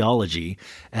sociology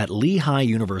at Lehigh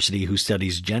University who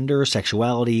studies gender,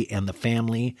 sexuality, and the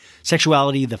family,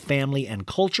 and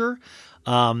culture.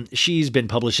 She's been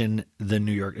published in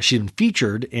she's been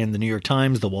featured in the New York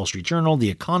Times, the Wall Street Journal, The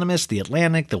Economist, The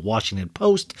Atlantic, The Washington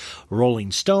Post,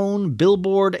 Rolling Stone,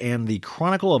 Billboard, and the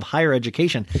Chronicle of Higher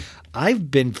Education.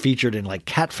 I've been featured in like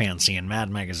Cat Fancy and Mad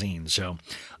Magazine. So,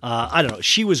 I don't know.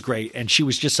 She was great and she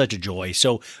was just such a joy.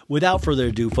 So without further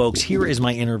ado, folks, here is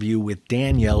my interview with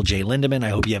Danielle J. Lindemann. I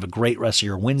hope you have a great rest of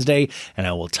your Wednesday, and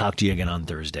I will talk to you again on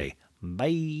Thursday.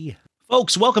 Bye.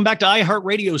 Folks, welcome back to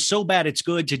iHeartRadio. So Bad It's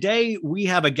Good. Today, we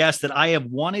have a guest that I have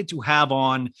wanted to have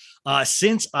on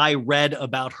since I read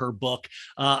about her book.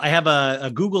 I have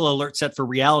a Google alert set for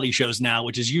reality shows now,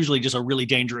 which is usually just a really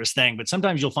dangerous thing, but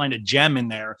sometimes you'll find a gem in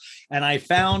there. And I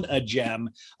found a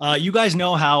gem. You guys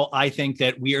know how I think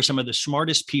that we are some of the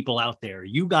smartest people out there.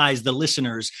 You guys, the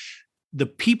listeners, the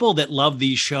people that love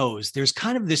these shows, there's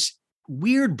kind of this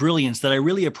weird brilliance that I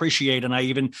really appreciate. And I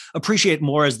even appreciate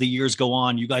more as the years go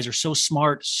on. You guys are so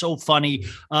smart, so funny.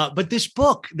 But this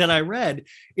book that I read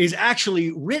is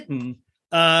actually written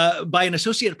by an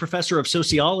associate professor of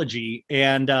sociology.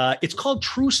 And it's called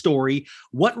True Story,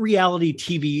 What Reality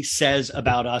TV Says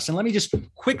About Us. And let me just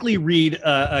quickly read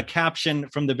a caption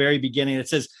from the very beginning. It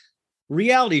says,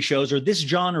 reality shows, or this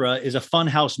genre, is a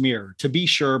funhouse mirror, to be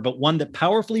sure, but one that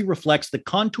powerfully reflects the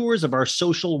contours of our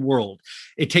social world.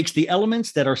 It takes the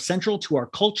elements that are central to our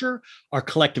culture, our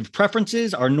collective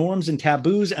preferences, our norms and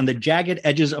taboos, and the jagged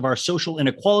edges of our social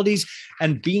inequalities,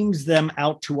 and beams them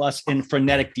out to us in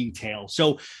frenetic detail.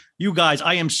 So, you guys,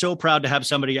 I am so proud to have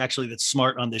somebody actually that's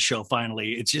smart on this show.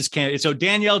 Finally, it's just can't. So,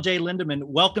 Danielle J. Lindemann,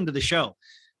 welcome to the show.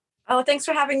 Oh, thanks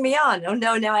for having me on. Oh,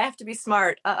 no, now I have to be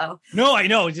smart. Uh-oh. No, I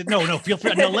know. No, feel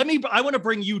free. No, I want to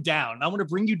bring you down. I want to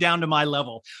bring you down to my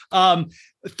level.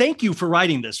 Thank you for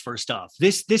writing this, first off.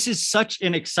 This is such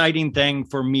an exciting thing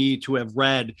for me to have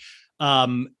read.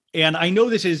 And I know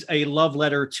this is a love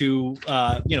letter to,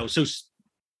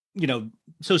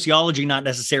 sociology, not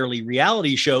necessarily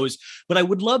reality shows, but I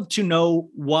would love to know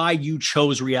why you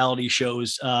chose reality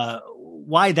shows,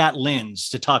 why that lens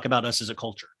to talk about us as a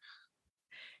culture.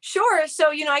 Sure.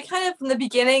 So, I kind of, from the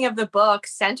beginning of the book,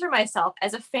 center myself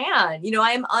as a fan.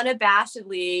 I am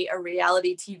unabashedly a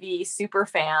reality TV super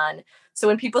fan. So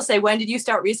when people say, when did you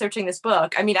start researching this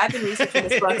book? I mean, I've been researching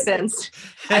this book since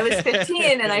I was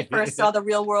 15 and I first saw The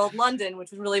Real World London, which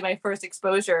was really my first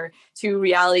exposure to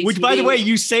reality Which, TV. by the way,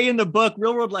 you say in the book,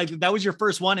 Real World, like that was your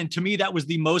first one. And to me, that was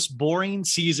the most boring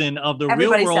season of the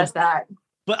Everybody Real World. Says that.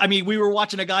 But I mean, we were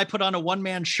watching a guy put on a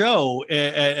one-man show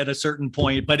at a certain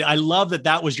point, but I love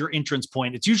that was your entrance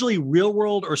point. It's usually Real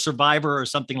World or Survivor or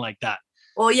something like that.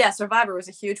 Well, yeah, Survivor was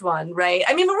a huge one, right?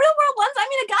 I mean, the Real World ones,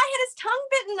 a guy had his tongue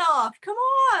bitten off. Come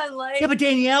on. Yeah, but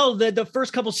Danielle, the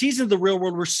first couple seasons of The Real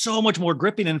World were so much more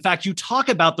gripping. In fact, you talk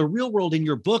about The Real World in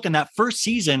your book, and that first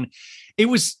season, it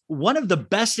was one of the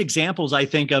best examples, I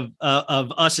think, of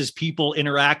us as people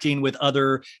interacting with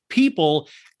other people.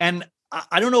 And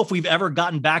I don't know if we've ever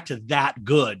gotten back to that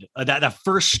good, that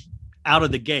first out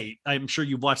of the gate. I'm sure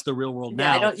you've watched The Real World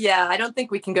now. I don't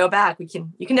think we can go back. You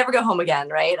can never go home again,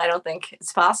 right? I don't think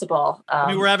it's possible.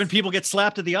 We're having people get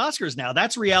slapped at the Oscars now.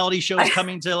 That's reality shows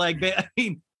coming to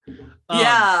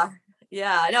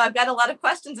Yeah. No, I've got a lot of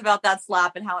questions about that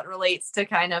slap and how it relates to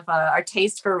kind of our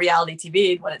taste for reality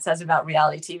TV and what it says about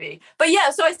reality TV. But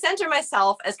yeah, so I center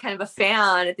myself as kind of a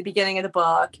fan at the beginning of the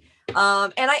book. And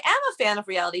I am a fan of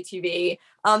reality TV.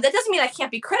 That doesn't mean I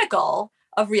can't be critical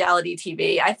of reality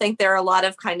TV. I think there are a lot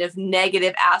of kind of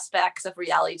negative aspects of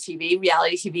reality TV.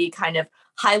 Reality TV kind of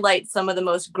highlights some of the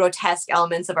most grotesque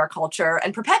elements of our culture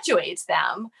and perpetuates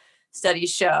them.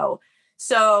 studies show.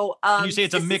 So and you say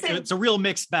it's a mix. It's a real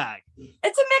mixed bag.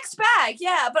 It's a mixed bag,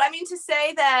 yeah. But I mean, to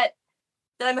say that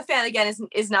I'm a fan again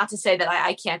is not to say that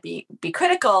I can't be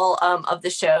critical of the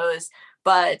shows.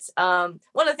 But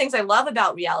one of the things I love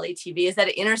about reality TV is that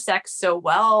it intersects so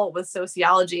well with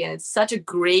sociology, and it's such a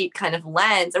great kind of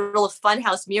lens, a real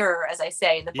funhouse mirror, as I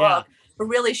say in the book, for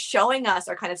really showing us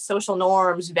our kind of social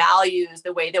norms, values,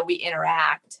 the way that we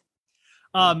interact.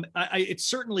 It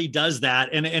certainly does that.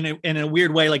 And in a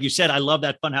weird way, like you said, I love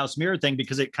that funhouse mirror thing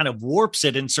because it kind of warps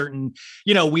it in certain,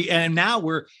 now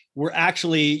we're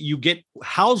actually, you get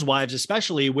Housewives,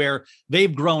 especially where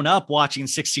they've grown up watching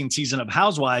 16th season of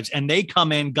Housewives and they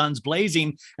come in guns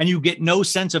blazing and you get no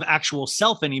sense of actual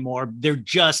self anymore. They're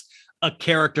just a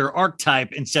character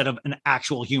archetype instead of an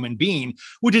actual human being,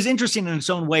 which is interesting in its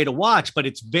own way to watch, but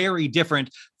it's very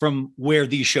different from where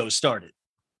these shows started.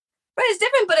 Right, it's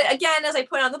different, but again, as I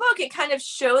point out in the book, it kind of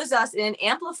shows us in an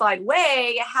amplified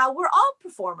way how we're all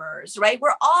performers, right?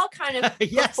 We're all kind of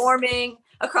performing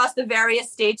across the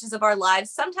various stages of our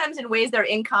lives, sometimes in ways that are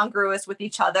incongruous with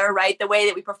each other, right? The way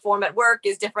that we perform at work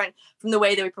is different from the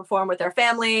way that we perform with our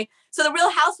family. So the Real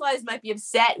Housewives might be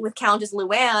upset with Countess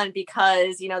Luann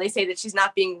because, they say that she's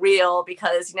not being real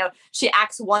because, she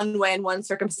acts one way in one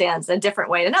circumstance and a different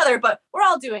way in another, but we're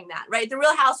all doing that, right? The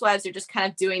Real Housewives are just kind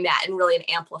of doing that in really an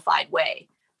amplified way.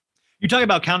 You talk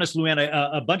about Countess Luann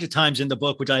a bunch of times in the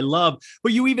book, which I love,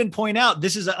 but you even point out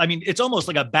it's almost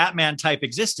like a Batman type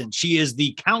existence. She is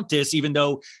the Countess, even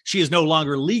though she is no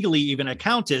longer legally even a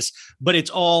Countess, but it's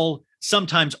all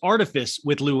sometimes artifice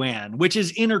with Luann, which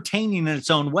is entertaining in its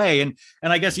own way. And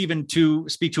I guess even to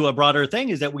speak to a broader thing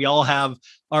is that we all have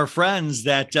our friends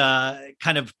that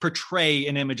kind of portray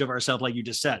an image of ourselves, like you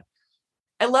just said.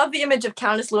 I love the image of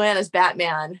Countess Luann as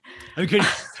Batman. Okay.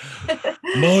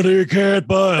 Money can't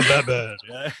buy a Batman.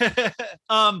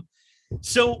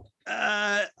 So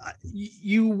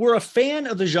you were a fan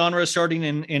of the genre starting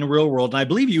in Real World. And I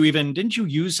believe didn't you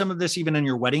use some of this even in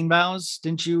your wedding vows?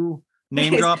 Didn't you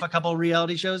name drop a couple of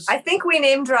reality shows? I think we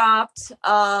name dropped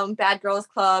Bad Girls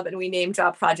Club and we name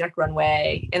dropped Project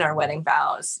Runway in our wedding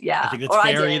vows. Yeah.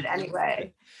 I did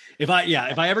anyway. If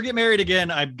I ever get married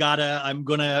again, I'm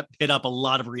gonna hit up a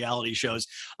lot of reality shows.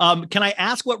 Can I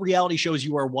ask what reality shows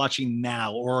you are watching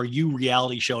now, or are you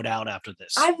reality showed out after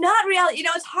this? I'm not reality.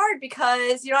 It's hard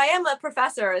because I am a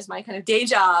professor as my kind of day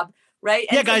job, right?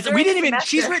 And guys, we didn't even.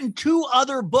 She's written 2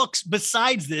 other books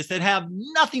besides this that have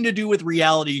nothing to do with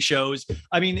reality shows.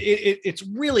 I mean, it's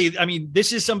really. I mean,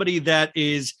 this is somebody that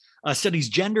is. Studies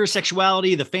gender,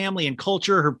 sexuality, the family, and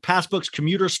culture. Her past books,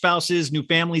 Commuter Spouses, New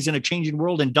Families in a Changing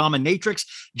World, and Dominatrix,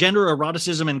 Gender,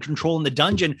 Eroticism, and Control in the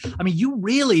Dungeon. I mean,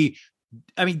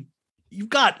 you've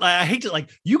got,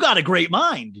 you got a great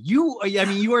mind.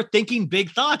 You are thinking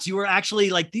big thoughts. You are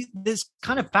actually this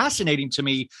kind of fascinating to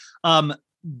me,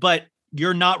 but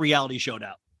you're not reality showed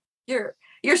out.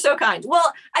 You're so kind.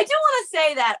 Well, I do want to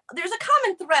say that there's a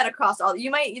common thread across all.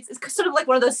 It's sort of like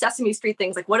one of those Sesame Street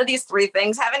things. Like, what do these 3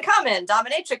 things have in common?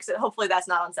 Dominatrix. Hopefully, that's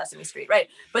not on Sesame Street, right?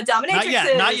 But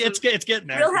Dominatrix not yet. It's getting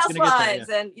there. Real Housewives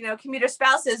and Commuter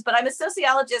Spouses. But I'm a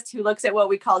sociologist who looks at what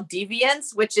we call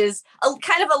deviance, which is a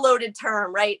kind of a loaded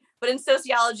term, right? But in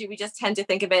sociology, we just tend to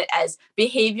think of it as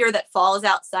behavior that falls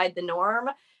outside the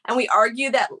norm. And we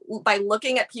argue that by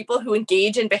looking at people who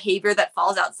engage in behavior that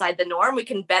falls outside the norm, we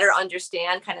can better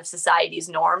understand kind of society's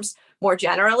norms more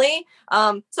generally.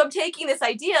 So I'm taking this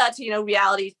idea to,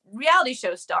 reality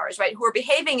show stars, right, who are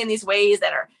behaving in these ways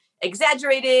that are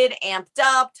exaggerated, amped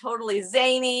up, totally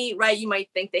zany, right? You might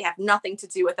think they have nothing to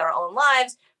do with our own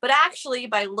lives, but actually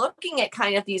by looking at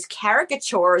kind of these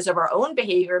caricatures of our own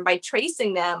behavior and by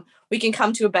tracing them, we can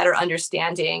come to a better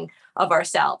understanding of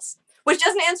ourselves. Which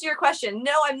doesn't answer your question.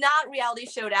 No, I'm not reality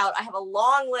showed out. I have a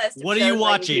long list. What are you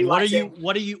watching? What are you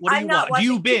watching? Do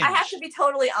you binge? I have to be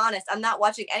totally honest. I'm not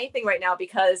watching anything right now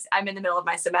because I'm in the middle of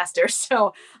my semester.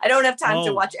 So I don't have time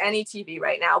to watch any TV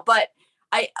right now. But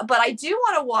I do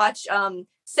want to watch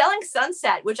Selling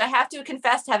Sunset, which I have to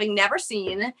confess to having never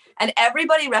seen, and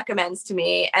everybody recommends to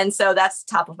me. And so that's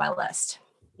top of my list.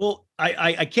 Well,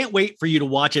 I can't wait for you to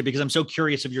watch it because I'm so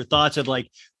curious of your thoughts of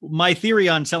my theory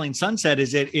on Selling Sunset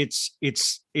is that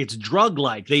it's drug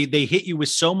like. They hit you with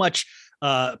so much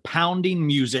pounding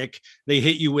music. They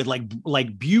hit you with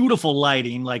like beautiful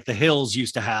lighting like The Hills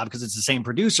used to have because it's the same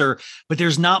producer, but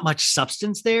there's not much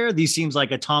substance there. These seems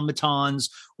like automatons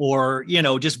or,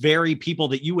 just very people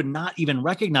that you would not even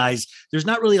recognize. There's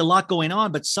not really a lot going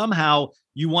on, but somehow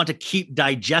you want to keep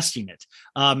digesting it.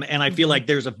 And I feel like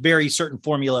there's a very certain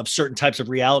formula of certain types of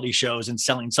reality shows, and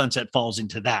Selling Sunset falls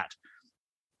into that.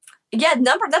 Yeah,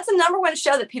 that's the number one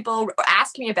show that people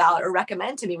ask me about or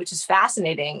recommend to me, which is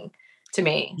fascinating. to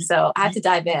me. So I have to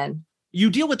dive in. You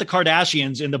deal with the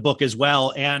Kardashians in the book as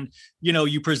well. And,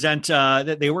 you present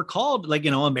that they were called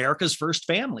America's first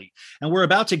family. And we're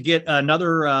about to get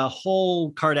another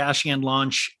whole Kardashian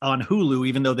launch on Hulu,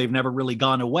 even though they've never really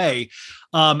gone away.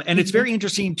 And it's very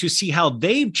interesting to see how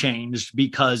they've changed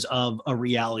because of a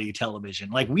reality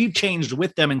television. Like we've changed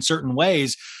with them in certain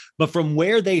ways, but from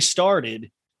where they started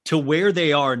to where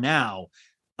they are now,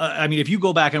 if you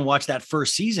go back and watch that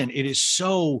first season, it is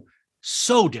so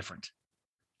different.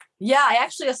 Yeah, I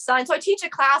actually assigned. So I teach a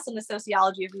class on the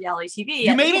sociology of reality TV.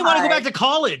 You made me want to go back to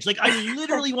college. Like I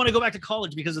literally want to go back to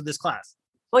college because of this class.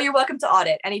 Well, you're welcome to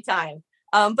audit anytime.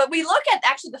 But we look at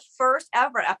actually the first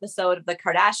ever episode of the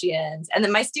Kardashians. And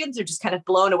then my students are just kind of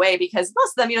blown away because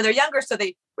most of them, they're younger. So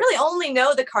they really only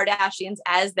know the Kardashians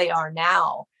as they are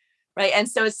now. Right. And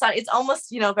so it's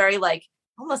almost, very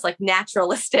almost like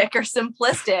naturalistic or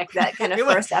simplistic, that kind of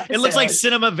first episode. It looks like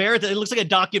cinema verite. It looks like a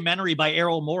documentary by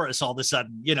Errol Morris all of a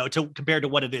sudden, compared to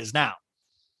what it is now.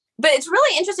 But it's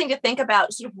really interesting to think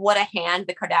about sort of what a hand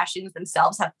the Kardashians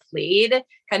themselves have played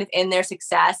kind of in their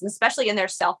success, and especially in their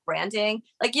self-branding.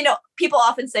 Like, people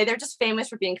often say they're just famous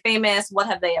for being famous. What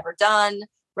have they ever done?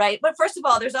 Right. But first of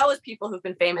all, there's always people who've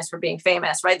been famous for being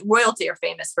famous, right? Royalty are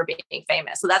famous for being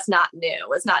famous. So that's not new.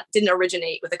 Didn't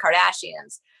originate with the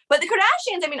Kardashians. But the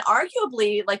Kardashians,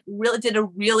 arguably really did a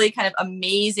really kind of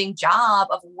amazing job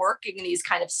of working these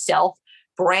kind of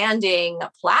self-branding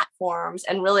platforms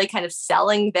and really kind of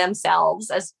selling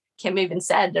themselves, as Kim even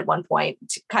said at one point,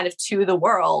 to the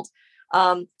world.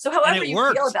 So however you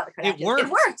feel about the Kardashians,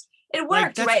 it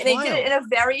worked, right? And they did it in a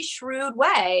very shrewd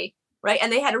way. Right.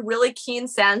 And they had a really keen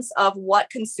sense of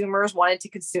what consumers wanted to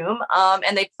consume.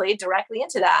 And they played directly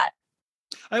into that,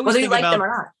 whether you like them or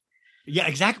not. Yeah,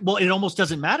 exactly. Well, it almost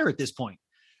doesn't matter at this point.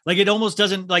 Like it almost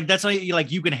doesn't that's not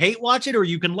you can hate watch it or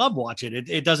you can love watch it.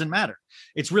 It doesn't matter.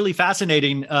 It's really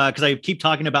fascinating because I keep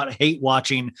talking about hate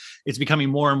watching. It's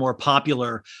becoming more and more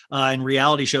popular in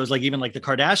reality shows. Like even like the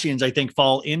Kardashians, I think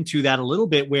fall into that a little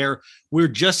bit where we're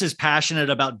just as passionate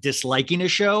about disliking a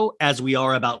show as we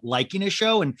are about liking a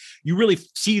show. And you really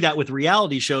see that with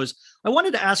reality shows. I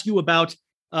wanted to ask you about,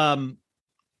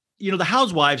 the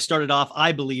Housewives started off,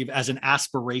 I believe, as an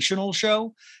aspirational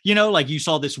show. You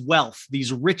saw this wealth,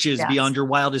 these riches beyond your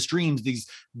wildest dreams, these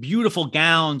beautiful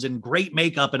gowns and great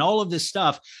makeup and all of this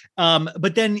stuff.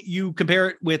 But then you compare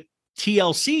it with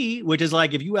TLC, which is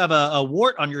like if you have a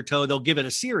wart on your toe, they'll give it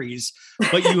a series.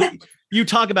 But you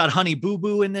talk about Honey Boo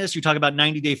Boo in this. You talk about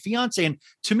 90 Day Fiance. And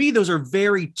to me, those are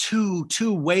very two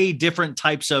way different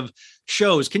types of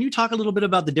shows. Can you talk a little bit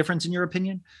about the difference in your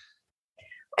opinion?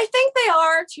 I think they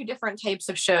are two different types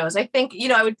of shows. I think,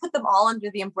 I would put them all under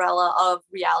the umbrella of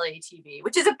reality TV,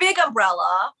 which is a big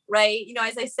umbrella, right?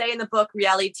 As I say in the book,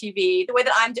 reality TV, the way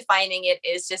that I'm defining it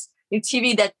is just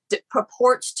TV that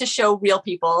purports to show real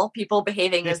people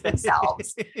behaving as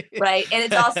themselves, right? And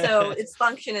it's also, its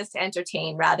function is to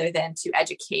entertain rather than to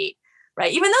educate.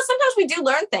 Right. Even though sometimes we do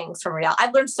learn things from reality.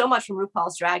 I've learned so much from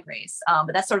RuPaul's Drag Race,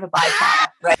 but that's sort of a byproduct,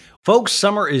 right? Folks,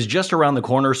 summer is just around the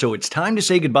corner, so it's time to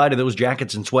say goodbye to those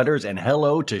jackets and sweaters and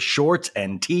hello to shorts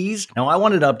and tees. Now, I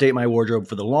wanted to update my wardrobe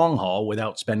for the long haul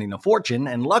without spending a fortune,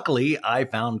 and luckily, I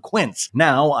found Quince.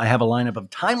 Now, I have a lineup of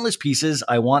timeless pieces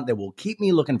I want that will keep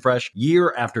me looking fresh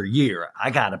year after year.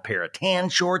 I got a pair of tan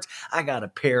shorts. I got a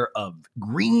pair of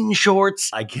green shorts.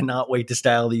 I cannot wait to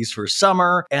style these for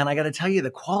summer, and I got to tell you,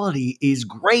 the quality is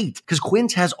great because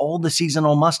Quince has all the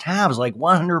seasonal must-haves like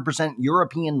 100%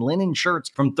 European linen shirts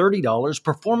from $30,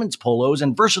 performance polos,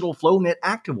 and versatile flow knit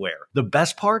activewear. The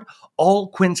best part? All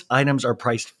Quince items are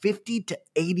priced 50 to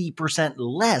 80%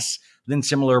 less than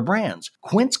similar brands.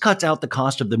 Quince cuts out the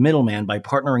cost of the middleman by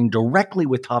partnering directly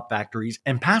with top factories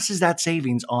and passes that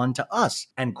savings on to us.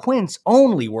 And Quince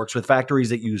only works with factories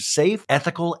that use safe,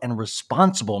 ethical, and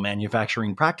responsible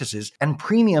manufacturing practices and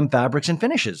premium fabrics and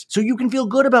finishes, so you can feel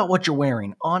good about what you're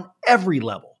wearing on every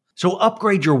level. So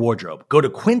upgrade your wardrobe. Go to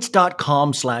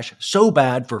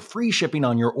quince.com/sobad for free shipping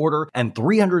on your order and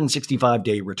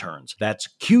 365-day returns. That's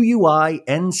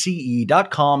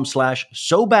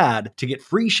QUINCE.com/sobad to get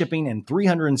free shipping and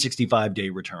 365-day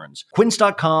returns.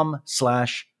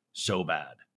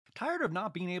 Quince.com/sobad. Tired of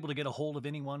not being able to get a hold of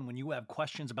anyone when you have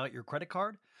questions about your credit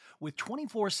card? With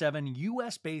 24/7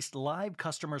 US-based live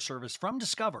customer service from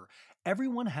Discover,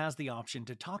 everyone has the option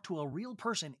to talk to a real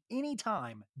person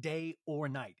anytime, day or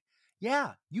night.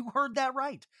 Yeah, you heard that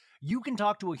right. You can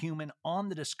talk to a human on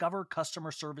the Discover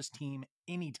customer service team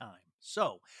anytime.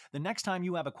 So, the next time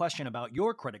you have a question about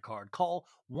your credit card, call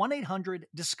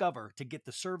 1-800-DISCOVER to get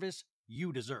the service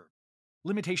you deserve.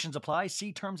 Limitations apply.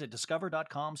 See terms at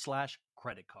discover.com/creditcard.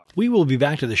 credit card. We will be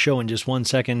back to the show in just 1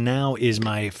 second. Now is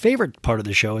my favorite part of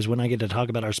the show is when I get to talk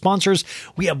about our sponsors.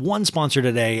 We have one sponsor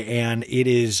today, and it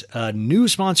is a new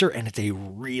sponsor, and it's a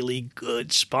really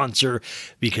good sponsor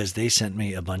because they sent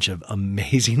me a bunch of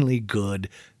amazingly good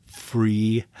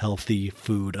free, healthy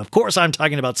food. Of course, I'm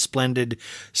talking about Splendid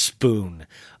Spoon.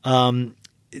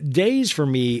 Days for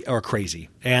me are crazy,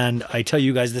 and I tell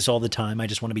you guys this all the time. I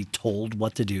just want to be told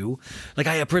what to do.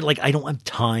 I don't have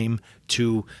time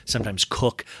to sometimes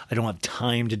cook. I don't have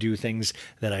time to do things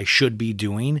that I should be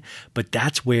doing, but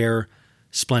that's where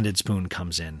Splendid Spoon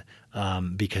comes in.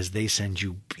 Because they send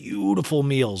you beautiful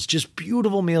meals, just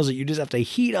beautiful meals that you just have to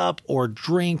heat up or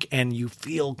drink, and you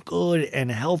feel good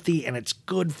and healthy, and it's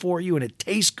good for you, and it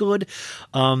tastes good.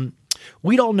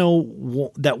 We all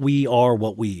know that we are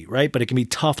what we eat, right? But it can be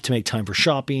tough to make time for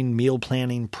shopping, meal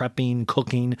planning, prepping,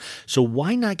 cooking. So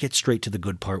why not get straight to the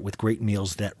good part with great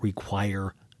meals that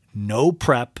require no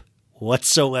prep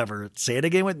whatsoever? Say it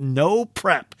again, with no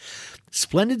prep.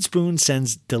 Splendid Spoon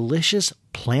sends delicious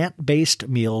plant-based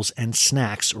meals and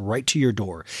snacks right to your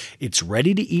door. It's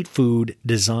ready-to-eat food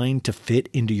designed to fit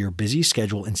into your busy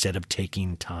schedule instead of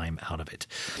taking time out of it.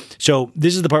 So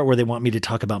this is the part where they want me to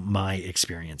talk about my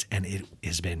experience, and it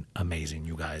has been amazing,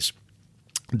 you guys.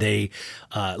 They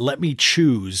let me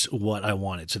choose what I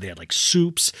wanted. So they had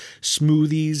soups,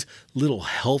 smoothies, little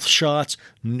health shots,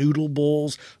 noodle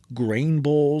bowls, grain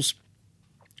bowls,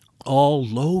 all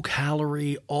low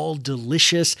calorie, all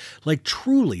delicious.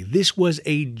 Truly, this was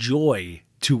a joy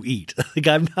to eat.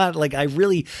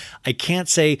 I can't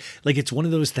say, it's one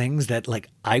of those things that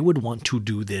I would want to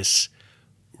do this.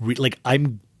 And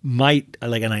I'm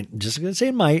just going to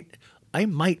say I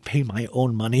might pay my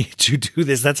own money to do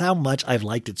this. That's how much I've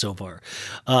liked it so far.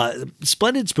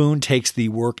 Splendid Spoon takes the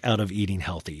work out of eating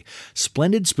healthy.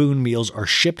 Splendid Spoon meals are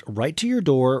shipped right to your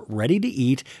door, ready to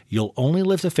eat. You'll only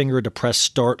lift a finger to press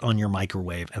start on your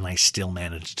microwave, and I still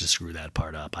managed to screw that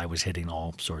part up. I was hitting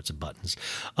all sorts of buttons.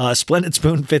 Splendid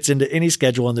Spoon fits into any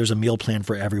schedule, and there's a meal plan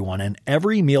for everyone, and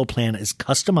every meal plan is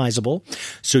customizable,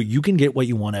 so you can get what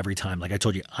you want every time. Like I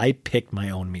told you, I picked my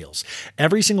own meals.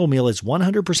 Every single meal is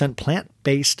 100% plant-based,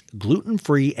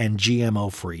 gluten-free, and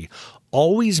GMO-free.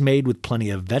 Always made with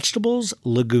plenty of vegetables,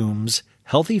 legumes,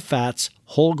 healthy fats,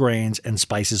 whole grains, and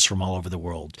spices from all over the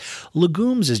world.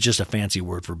 Legumes is just a fancy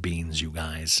word for beans, you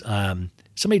guys.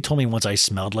 Somebody told me once I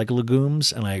smelled like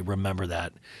legumes, and I remember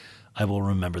that. I will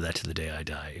remember that to the day I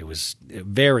die. It was it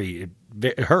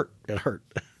hurt. It hurt.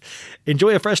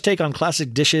 Enjoy a fresh take on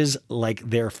classic dishes like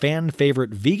their fan favorite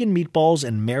vegan meatballs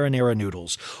and marinara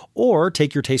noodles, or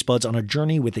take your taste buds on a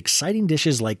journey with exciting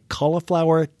dishes like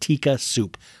cauliflower tikka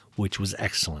soup, which was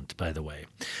excellent, by the way.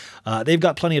 They've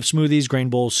got plenty of smoothies, grain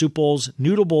bowls, soup bowls,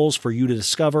 noodle bowls for you to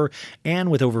discover,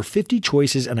 and with over 50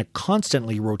 choices and a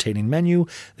constantly rotating menu,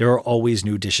 there are always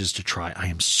new dishes to try. I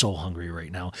am so hungry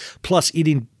right now. Plus,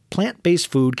 eating plant-based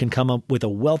food can come up with a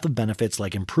wealth of benefits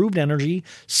like improved energy,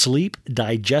 sleep,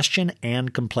 digestion,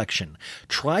 and complexion.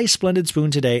 Try Splendid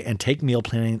Spoon today and take meal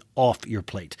planning off your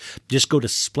plate. Just go to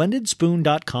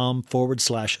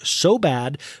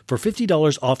splendidspoon.com/so-bad for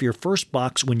 $50 off your first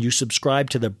box when you subscribe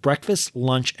to the Breakfast,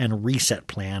 Lunch, and Reset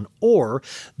plan or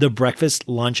the Breakfast,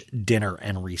 Lunch, Dinner,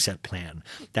 and Reset plan.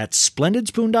 That's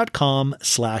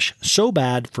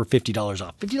splendidspoon.com/so-bad for $50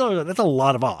 off. $50, that's a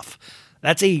lot of off.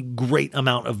 That's a great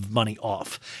amount of money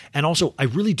off. And also, I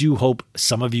really do hope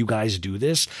some of you guys do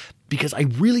this because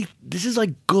this is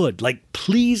good.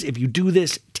 Please, if you do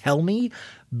this, tell me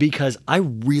because I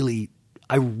really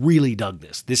dug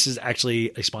this. This is actually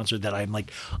a sponsor that I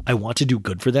want to do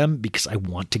good for them because I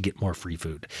want to get more free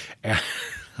food. And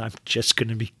I'm just going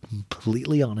to be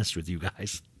completely honest with you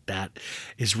guys. That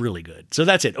is really good. So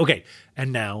that's it. Okay.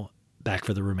 And now back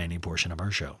for the remaining portion of our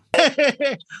show. But they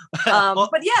tell us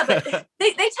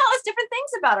different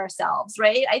things about ourselves,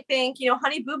 right? I think,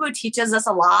 Honey Boo Boo teaches us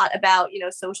a lot about,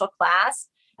 social class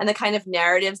and the kind of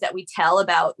narratives that we tell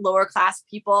about lower class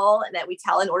people and that we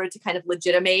tell in order to kind of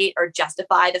legitimate or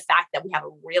justify the fact that we have a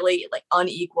really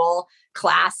unequal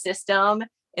class system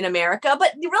in America.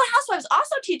 But the Real Housewives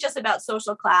also teach us about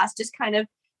social class, just kind of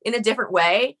in a different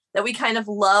way, that we kind of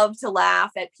love to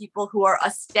laugh at people who are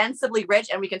ostensibly rich.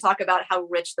 And we can talk about how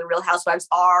rich the Real Housewives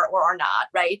are or are not,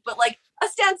 right? But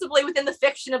ostensibly within the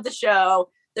fiction of the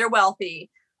show, they're wealthy.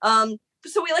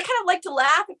 So we kind of like to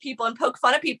laugh at people and poke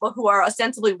fun at people who are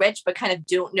ostensibly rich, but kind of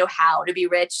don't know how to be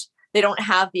rich. They don't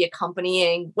have the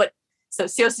accompanying,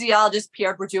 sociologist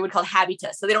Pierre Bourdieu would call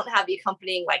habitus. So they don't have the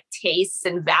accompanying tastes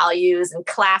and values and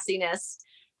classiness,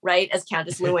 right? As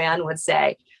Countess Luann would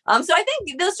say. So I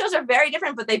think those shows are very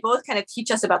different, but they both kind of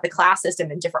teach us about the class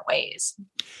system in different ways.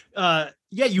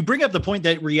 Yeah, you bring up the point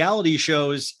that reality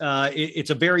shows, it's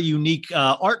a very unique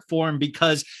art form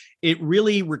because it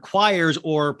really requires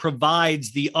or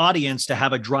provides the audience to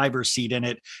have a driver's seat in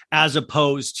it, as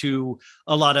opposed to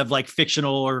a lot of like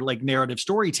fictional or like narrative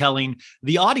storytelling.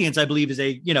 The audience, I believe, is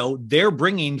they're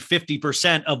bringing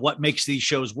 50% of what makes these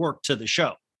shows work to the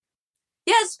show.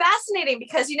 Yeah, it's fascinating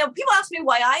because, people ask me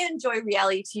why I enjoy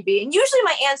reality TV. And usually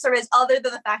my answer is, other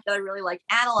than the fact that I really like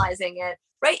analyzing it,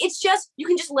 right? It's just, you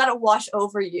can just let it wash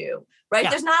over you, right? Yeah.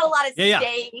 There's not a lot at Yeah.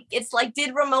 stake. It's like,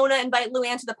 did Ramona invite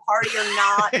Luann to the party or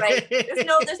not, right? There's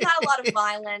not a lot of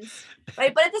violence,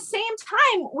 right? But at the same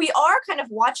time, we are kind of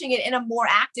watching it in a more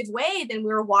active way than we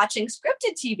were watching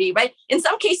scripted TV, right? In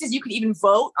some cases, you could even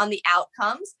vote on the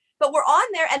outcomes. But we're on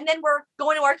there and then we're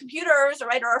going to our computers,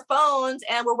 right, or our phones,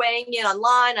 and we're weighing in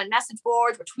online on message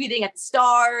boards. We're tweeting at the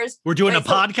stars. We're doing a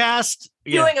podcast.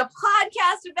 Doing a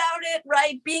podcast about it,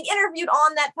 right? Being interviewed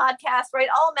on that podcast, right?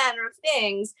 All manner of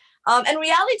things. And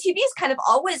reality TV has kind of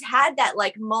always had that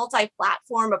like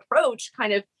multi-platform approach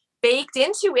kind of baked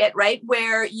into it, right?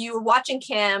 Where you're watching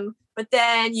Kim, but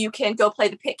then you can go play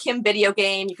the Kim video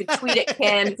game. You can tweet at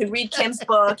Kim. You can read Kim's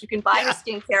book. You can buy her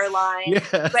skincare line,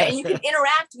 right? And you can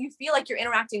interact. You feel like you're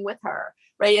interacting with her,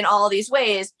 right? In all these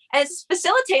ways. And it's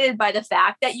facilitated by the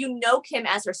fact that you know Kim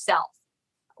as herself.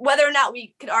 Whether or not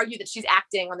we could argue that she's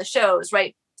acting on the shows,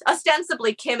 right?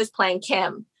 Ostensibly, Kim is playing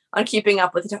Kim on Keeping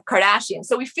Up with the Kardashians.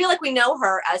 So we feel like we know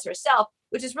her as herself,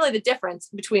 which is really the difference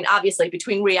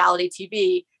between reality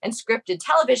TV and scripted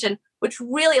television, which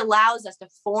really allows us to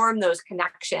form those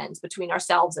connections between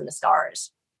ourselves and the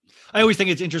stars. I always think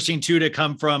it's interesting too, to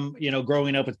come from,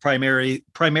 growing up with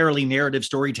primarily narrative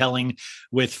storytelling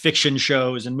with fiction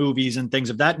shows and movies and things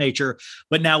of that nature.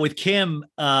 But now with Kim,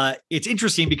 it's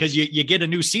interesting because you get a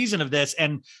new season of this,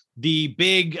 and the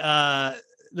big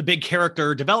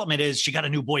character development is she got a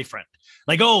new boyfriend.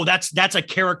 Like, oh, that's a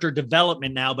character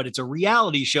development now, but it's a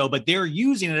reality show, but they're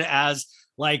using it as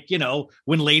like,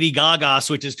 when Lady Gaga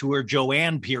switches to her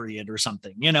Joanne period or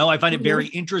something. I find it very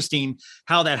interesting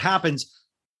how that happens.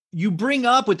 You bring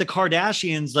up with the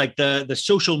Kardashians, like the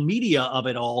social media of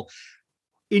it all.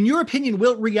 In your opinion,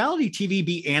 will reality TV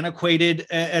be antiquated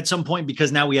at some point?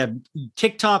 Because now we have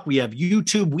TikTok, we have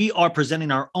YouTube, we are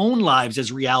presenting our own lives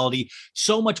as reality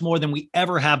so much more than we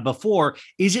ever have before.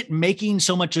 Is it making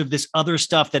so much of this other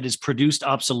stuff that is produced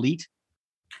obsolete?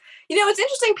 It's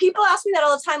interesting. People ask me that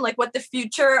all the time, like what the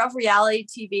future of reality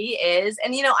TV is.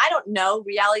 And, I don't know.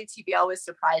 Reality TV always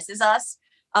surprises us.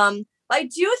 I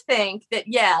do think that,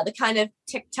 the kind of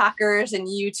TikTokers and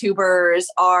YouTubers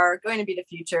are going to be the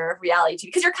future of reality TV,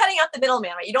 because you're cutting out the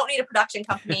middleman, right? You don't need a production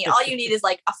company. All you need is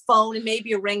like a phone and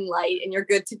maybe a ring light and you're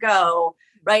good to go,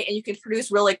 right? And you can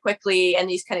produce really quickly and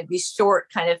these short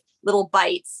kind of little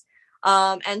bites.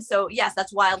 And so, yes,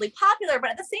 that's wildly popular.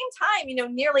 But at the same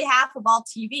time, nearly half of all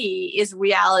TV is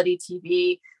reality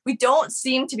TV. We don't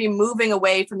seem to be moving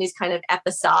away from these kind of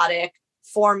episodic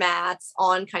formats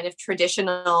on kind of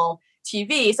traditional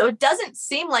TV. So it doesn't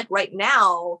seem like right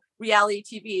now reality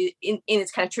TV in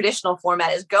its kind of traditional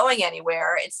format is going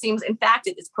anywhere. It seems, in fact,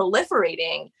 it's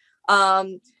proliferating.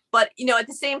 But, at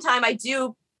the same time, I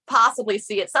do possibly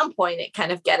see at some point it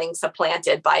kind of getting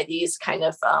supplanted by these kind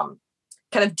of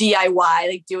DIY,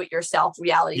 like do-it-yourself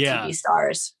reality TV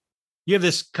stars. You have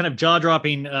this kind of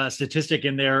jaw-dropping statistic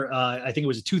in there. I think it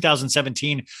was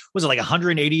 2017. Was it like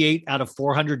 188 out of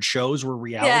 400 shows were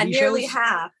reality shows? Yeah, nearly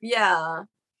half. Yeah.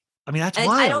 I mean, that's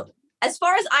wild. As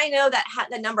far as I know,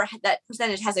 that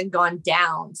percentage hasn't gone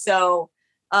down. So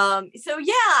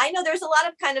I know there's a lot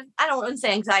of kind of, I don't want to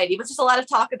say anxiety, but just a lot of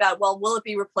talk about, well, will it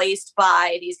be replaced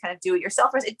by these kind of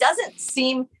do-it-yourselfers? It doesn't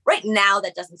seem right now.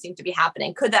 That doesn't seem to be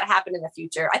happening. Could that happen in the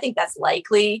future? I think that's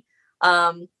likely. But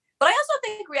I also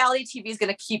think reality TV is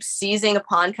going to keep seizing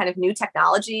upon kind of new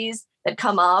technologies that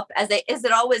come up as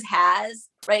it always has,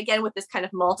 right? Again, with this kind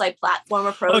of multi-platform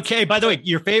approach. Okay. By the way,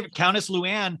 your favorite Countess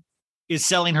Luann is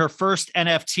selling her first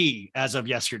NFT as of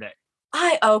yesterday.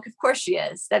 Of course she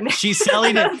is. She's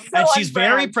selling it, so and she's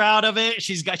very proud of it.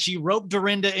 She roped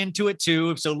Dorinda into it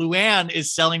too. So Luann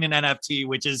is selling an NFT,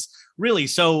 which is really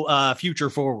so future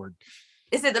forward.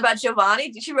 Is it about Giovanni?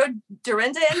 Did she rope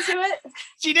Dorinda into it?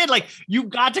 She did. Like, you've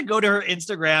got to go to her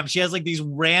Instagram. She has like these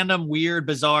random, weird,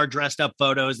 bizarre dressed up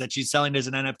photos that she's selling as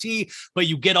an NFT, but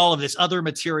you get all of this other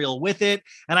material with it.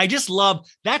 And I just love,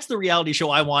 that's the reality show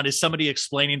I want, is somebody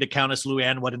explaining to Countess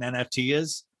Luann what an NFT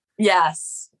is.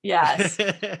 Yes. Yeah,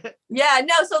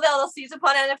 no. So they'll seize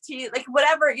upon NFT, like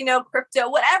whatever, crypto,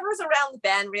 whatever's around the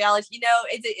bend, reality,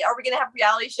 are we going to have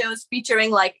reality shows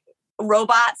featuring like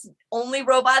robots, only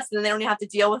robots, and then they don't even have to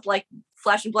deal with like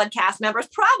flesh and blood cast members,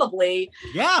 probably.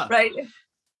 Yeah. Right.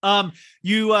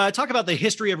 You talk about the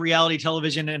history of reality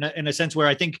television in a sense where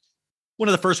I think one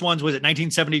of the first ones was at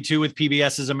 1972 with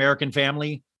PBS's American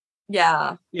Family.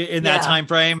 Yeah. In that time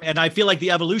frame. And I feel like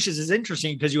the evolutions is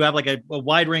interesting because you have like a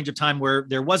wide range of time where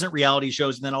there wasn't reality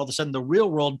shows. And then all of a sudden the Real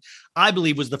World, I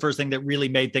believe, was the first thing that really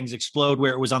made things explode,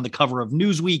 where it was on the cover of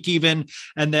Newsweek even.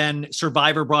 And then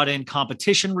Survivor brought in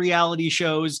competition reality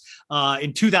shows.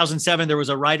 In 2007, there was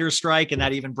a writer's strike, and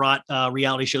that even brought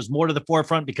reality shows more to the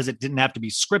forefront because it didn't have to be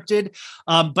scripted.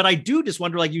 But I do just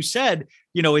wonder, like you said,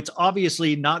 you know, it's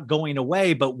obviously not going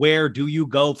away, but where do you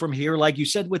go from here? Like you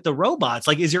said, with the robots,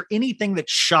 like, is there anything that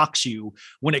shocks you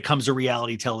when it comes to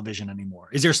reality television anymore?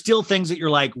 Is there still things that you're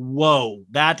like, whoa,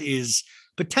 that is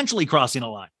potentially crossing a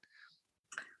line?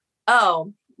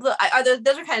 Oh, look,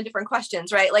 those are kind of different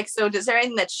questions, right? Like, so is there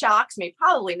anything that shocks me?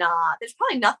 Probably not. There's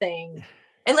probably nothing,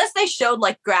 unless they showed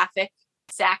like graphic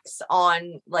sex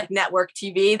on like network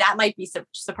TV. That might be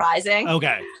surprising.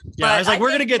 Okay. Yeah. But I was like, we're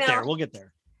going to get you know, there. We'll get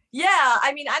there. Yeah.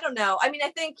 I mean, I don't know. I mean, I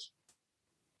think,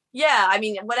 yeah, I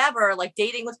mean, whatever, like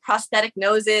dating with prosthetic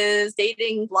noses,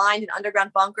 dating blind in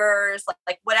underground bunkers,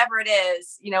 like whatever it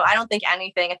is, you know, I don't think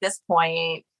anything at this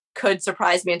point could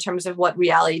surprise me in terms of what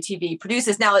reality TV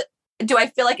produces. Now, do I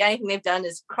feel like anything they've done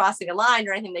is crossing a line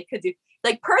or anything they could do?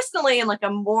 Like personally, in like a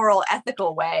moral,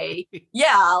 ethical way,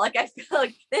 yeah, like I feel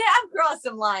like they have crossed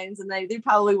some lines and they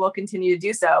probably will continue to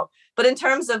do so. But in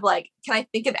terms of like, can I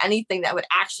think of anything that would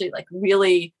actually like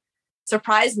really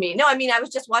surprise me? No, I mean, I was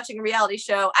just watching a reality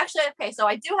show. Actually, okay, so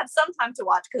I do have some time to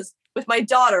watch because with my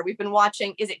daughter, we've been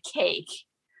watching Is It Cake?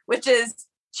 Which is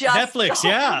just Netflix,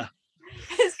 yeah.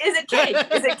 Is it cake?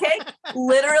 Is it cake?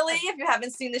 Literally, if you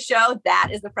haven't seen the show, that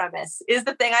is the premise. Is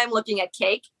the thing I'm looking at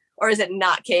cake or is it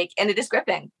not cake? And it is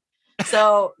gripping.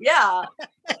 So yeah,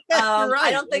 right.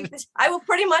 I don't think I will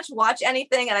pretty much watch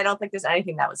anything, and I don't think there's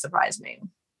anything that would surprise me.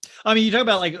 I mean, you talk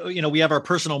about like, you know, we have our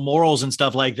personal morals and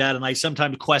stuff like that. And I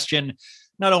sometimes question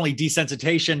not only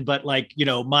desensitization, but like, you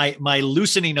know, my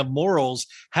loosening of morals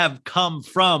have come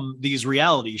from these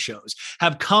reality shows,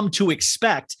 have come to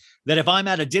expect that if I'm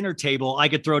at a dinner table, I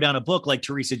could throw down a book like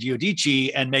Teresa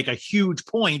Giudice and make a huge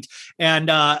point.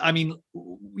 And I mean,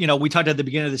 you know, we talked at the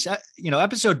beginning of this, you know,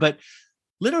 episode, but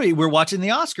literally we're watching the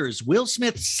Oscars. Will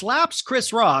Smith slaps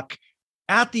Chris Rock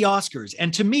at the Oscars.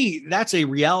 And to me, that's a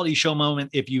reality show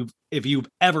moment. If you've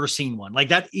ever seen one, like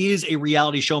that is a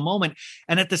reality show moment.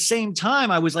 And at the same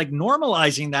time, I was like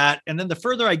normalizing that. And then the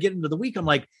further I get into the week, I'm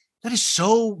like, that is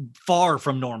so far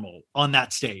from normal on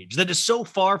that stage. That is so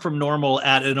far from normal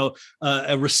at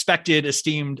a respected,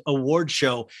 esteemed award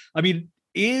show. I mean,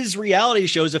 is reality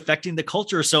shows affecting the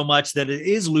culture so much that it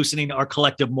is loosening our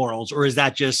collective morals, or is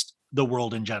that just the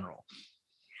world in general?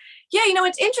 Yeah, you know,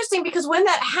 it's interesting because when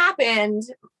that happened,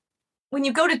 when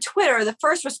you go to Twitter, the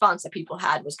first response that people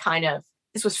had was kind of,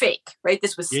 this was fake, right?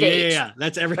 This was staged. Yeah.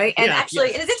 That's everything. Right. And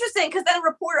actually, and it's interesting because then a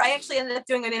reporter, I actually ended up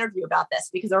doing an interview about this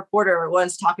because a reporter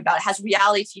wants to talk about, has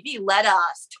reality TV led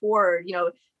us toward, you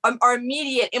know, our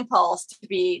immediate impulse to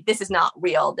be, this is not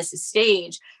real, this is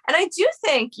staged. And I do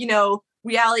think, you know,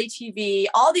 reality TV,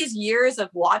 all these years of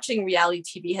watching reality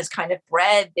TV has kind of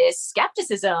bred this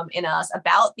skepticism in us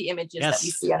about the images that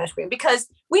we see on the screen, because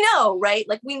we know, right?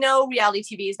 Like we know reality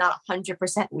TV is not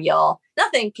 100% real.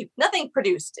 Nothing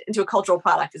produced into a cultural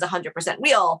product is 100%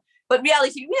 real, but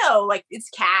reality TV, you know, like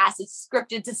it's cast, it's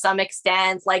scripted to some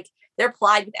extent, like they're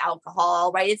plied with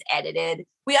alcohol, right? It's edited.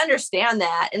 We understand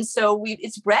that. And so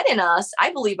it's bred in us,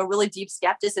 I believe, a really deep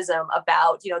skepticism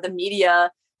about, you know, the media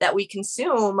that we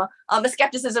consume, a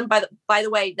skepticism, by the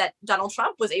way, that Donald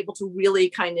Trump was able to really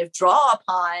kind of draw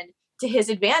upon to his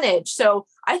advantage. So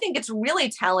I think it's really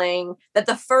telling that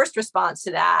the first response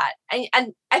to that,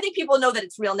 and I think people know that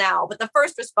it's real now, but the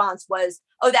first response was,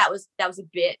 oh, that was a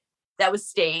bit, that was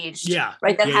staged,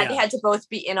 right? They had to both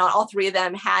be in on, all three of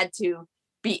them had to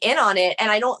be in on it. And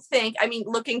I don't think, I mean,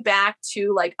 looking back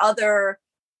to like other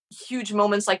huge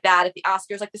moments like that at the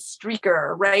Oscars, like the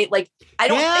streaker, right? Like, I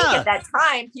don't think at that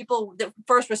time the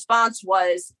first response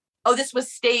was, oh, this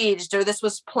was staged or this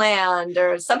was planned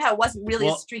or somehow wasn't really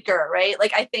a streaker, right?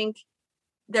 Like, I think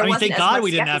there wasn't. Thank God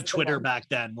we didn't have Twitter back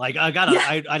then. Like,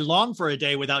 I long for a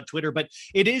day without Twitter, but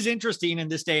it is interesting in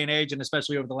this day and age, and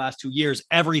especially over the last 2 years,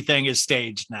 everything is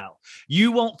staged now.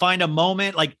 You won't find a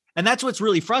moment like, and that's what's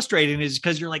really frustrating is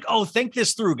because you're like, oh, think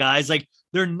this through, guys. Like,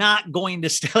 they're not going to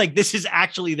stay, like, this is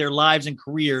actually their lives and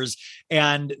careers.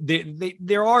 And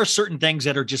there are certain things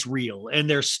that are just real, and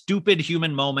they're stupid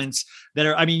human moments that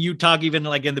are, I mean, you talk even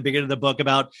like in the beginning of the book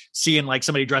about seeing like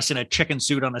somebody dressed in a chicken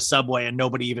suit on a subway and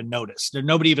nobody even noticed, or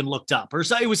nobody even looked up, or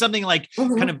so it was something like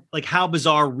kind of like how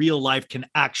bizarre real life can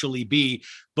actually be.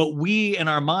 But we, in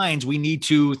our minds, we need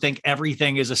to think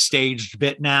everything is a staged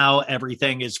bit now.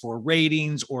 Everything is for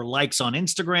ratings or likes on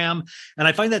Instagram. And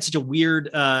I find that such a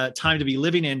weird time to be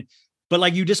living in. But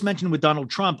like you just mentioned with Donald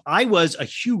Trump, I was a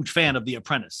huge fan of The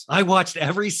Apprentice. I watched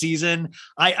every season.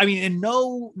 I mean, in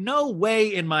no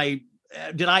way in my,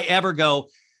 did I ever go,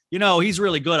 you know, he's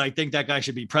really good. I think that guy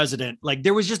should be president. Like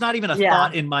there was just not even a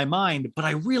thought in my mind, but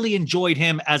I really enjoyed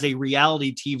him as a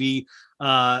reality TV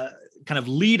kind of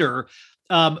leader.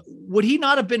 Would he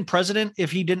not have been president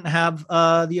if he didn't have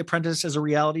The Apprentice as a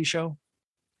reality show?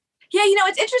 Yeah, you know,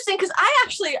 it's interesting because I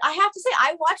have to say,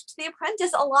 I watched The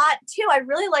Apprentice a lot too. I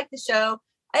really like the show.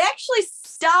 I actually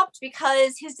stopped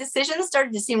because his decisions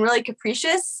started to seem really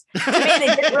capricious to me.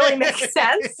 They didn't really make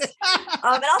sense. And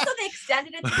also they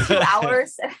extended it to 2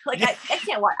 hours. Like I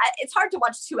can't watch, it's hard to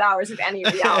watch 2 hours of any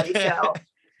reality show.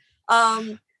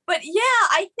 But yeah,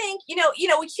 I think, you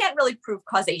know, we can't really prove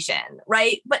causation,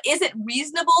 right? But is it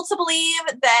reasonable to believe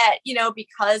that, you know,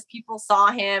 because people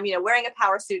saw him, you know, wearing a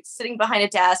power suit, sitting behind a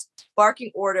desk,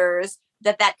 barking orders,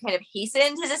 that kind of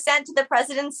hastened his ascent to the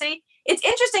presidency? It's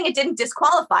interesting. It didn't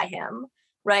disqualify him,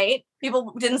 right?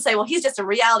 People didn't say, well, he's just a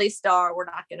reality star, we're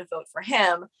not going to vote for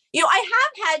him. You know, I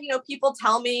have had, you know, people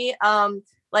tell me,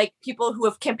 like people who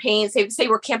have campaigned, say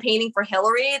we're campaigning for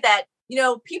Hillary, that, you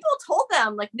know, people told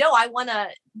them like, no, I want to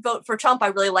vote for Trump. I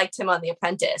really liked him on The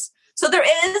Apprentice. So there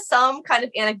is some kind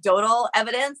of anecdotal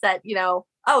evidence that, you know,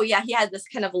 oh yeah, he had this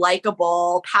kind of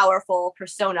likable, powerful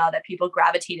persona that people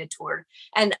gravitated toward.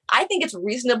 And I think it's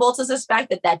reasonable to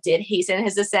suspect that did hasten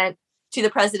his ascent to the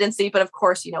presidency. But of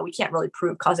course, you know, we can't really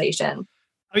prove causation.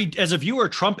 I mean, as a viewer,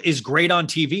 Trump is great on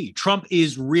TV. Trump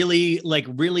is really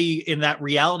in that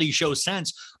reality show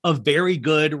sense, a very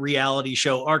good reality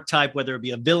show archetype, whether it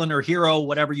be a villain or hero,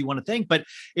 whatever you want to think. But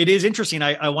it is interesting.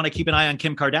 I want to keep an eye on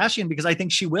Kim Kardashian because I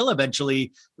think she will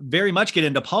eventually very much get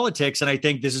into politics. And I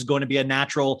think this is going to be a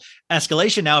natural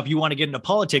escalation. Now, if you want to get into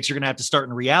politics, you're going to have to start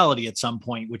in reality at some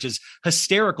point, which is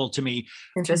hysterical to me.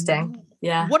 Interesting.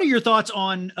 Yeah. What are your thoughts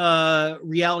on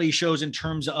reality shows in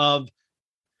terms of,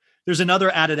 there's another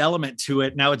added element to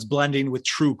it. Now it's blending with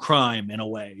true crime in a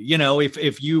way. You know,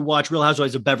 if you watch Real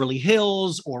Housewives of Beverly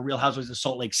Hills or Real Housewives of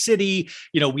Salt Lake City,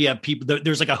 you know, we have people,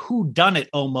 there's like a whodunit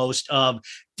almost of,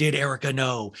 did Erika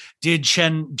know? Did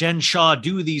Jen Shaw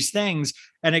do these things?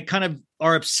 And it kind of,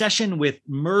 our obsession with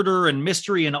murder and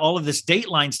mystery and all of this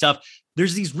Dateline stuff,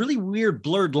 there's these really weird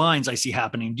blurred lines I see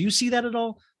happening. Do you see that at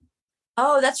all?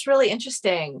 Oh, that's really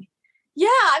interesting. Yeah,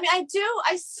 I mean, I do.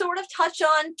 I sort of touch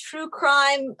on true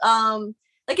crime,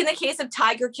 like in the case of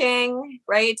Tiger King,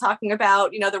 right? Talking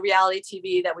about, you know, the reality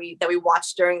TV that we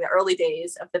watched during the early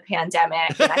days of the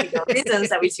pandemic. And I think there were reasons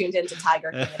that we tuned into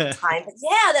Tiger King at the time. But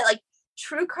yeah, that like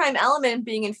true crime element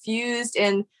being infused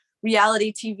in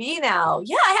reality TV now.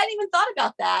 Yeah, I hadn't even thought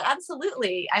about that.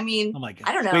 Absolutely. I mean, oh my God.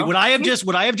 I don't know. Wait, would I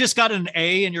have just got an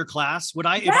A in your class? Would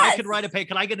I, if I could write a pay,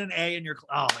 could I get an A in your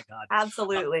class? Oh my God.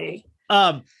 Absolutely.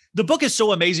 The book is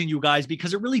so amazing, you guys,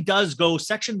 because it really does go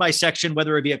section by section,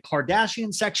 whether it be a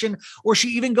Kardashian section, or she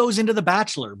even goes into the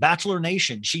Bachelor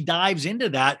Nation. She dives into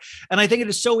that. And I think it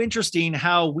is so interesting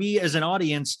how we as an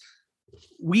audience,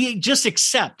 we just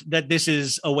accept that this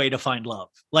is a way to find love.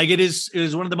 Like it is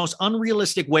one of the most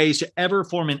unrealistic ways to ever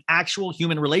form an actual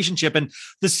human relationship. And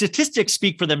the statistics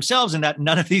speak for themselves in that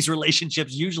none of these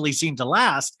relationships usually seem to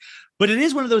last. But it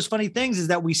is one of those funny things is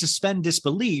that we suspend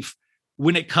disbelief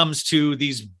when it comes to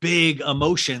these big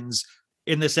emotions,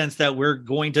 in the sense that we're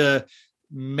going to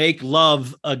make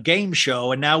love a game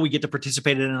show. And now we get to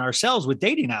participate in it ourselves with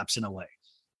dating apps in a way.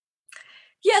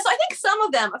 Yeah, so I think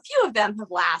a few of them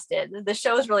have lasted. The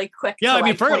show is really quick. Yeah, I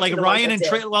mean, for like Ryan and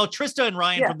Trista and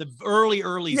Ryan from the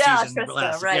early season. Trista,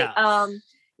 lasted, right.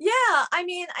 Yeah, I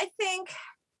mean, I think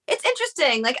it's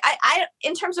interesting. Like I,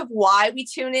 in terms of why we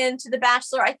tune in to The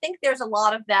Bachelor, I think there's a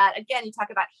lot of that. Again, you talk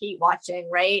about hate watching,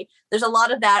 right? There's a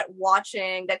lot of that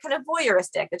watching, that kind of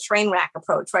voyeuristic, the train wreck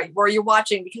approach, right? Where you're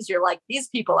watching because you're like, these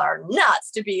people are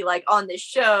nuts to be like on this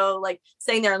show, like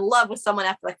saying they're in love with someone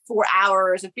after like 4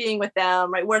 hours of being with them,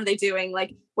 right? What are they doing?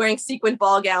 Like wearing sequin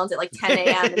ball gowns at like 10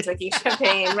 a.m. and drinking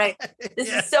champagne, right?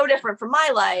 This is so different from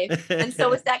my life. And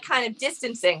so it's that kind of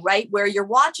distancing, right? Where you're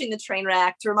watching the train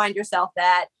wreck to remind yourself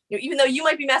that, you know, even though you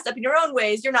might be messed up in your own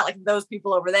ways, you're not like those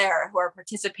people over there who are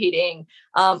participating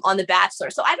on The Bachelor.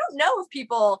 So I don't know if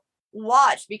people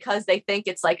watch because they think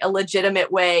it's like a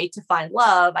legitimate way to find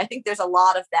love. I think there's a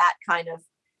lot of that kind of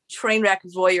train wreck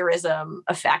voyeurism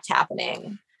effect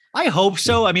happening. I hope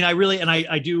so. I mean,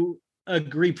 I do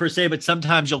agree per se, but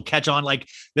sometimes you'll catch on like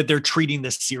that they're treating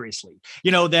this seriously,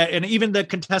 and even the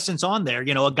contestants on there,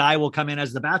 a guy will come in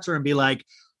as the bachelor and be like,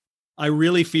 I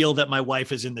really feel that my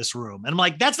wife is in this room. And I'm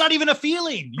like, that's not even a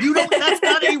feeling. That's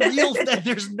not a real,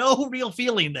 there's no real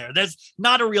feeling there. That's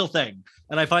not a real thing.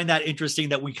 And I find that interesting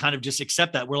that we kind of just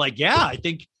accept that. We're like, yeah, I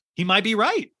think he might be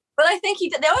right. But I think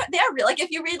they're real. Like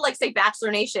if you read like say Bachelor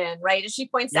Nation, right? As she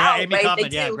points out, Amy right?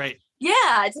 Kaufman, yeah, great.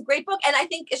 Yeah, it's a great book. And I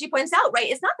think as she points out, right,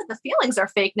 it's not that the feelings are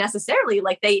fake necessarily.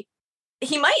 Like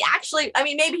he might actually, I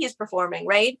mean, maybe he's performing,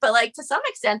 right? But like to some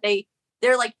extent,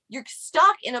 they're like, you're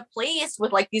stuck in a place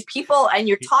with like these people and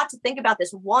you're taught to think about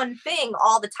this one thing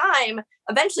all the time.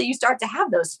 Eventually you start to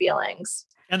have those feelings.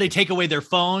 And they take away their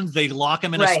phones. They lock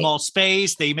them in a small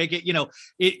space. They make it,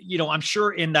 I'm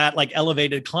sure in that like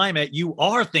elevated climate, you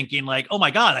are thinking like, oh my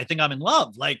God, I think I'm in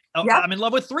love. Like I'm in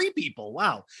love with 3 people.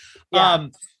 Wow. Yeah.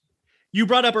 You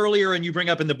brought up earlier and you bring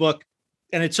up in the book,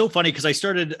 and it's so funny because I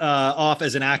started off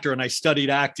as an actor and I studied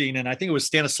acting. And I think it was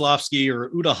Stanislavski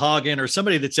or Uta Hagen or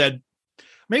somebody that said,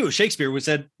 maybe it was Shakespeare, who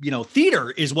said,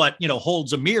 theater is what,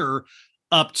 holds a mirror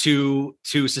up to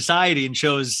society and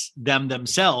shows them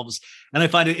themselves. And I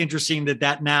find it interesting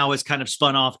that now is kind of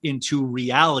spun off into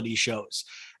reality shows.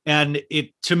 And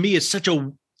it, to me, is such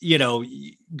a,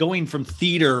 going from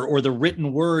theater or the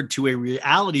written word to a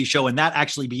reality show, and that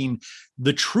actually being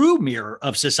the true mirror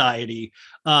of society,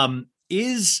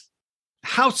 is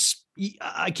how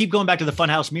I keep going back to the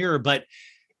Funhouse mirror, but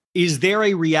is there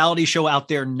a reality show out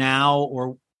there now,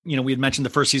 or, we had mentioned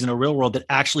the first season of Real World, that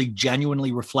actually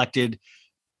genuinely reflected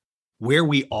where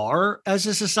we are as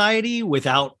a society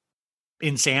without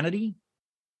insanity?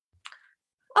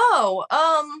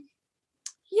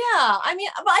 Yeah. I mean,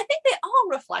 but I think they all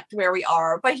reflect where we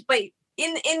are, but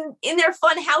in their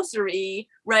fun housery,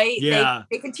 right? Yeah.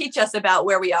 They can teach us about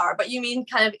where we are, but you mean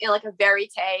kind of in like a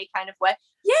verite kind of way.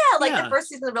 Yeah. Like the first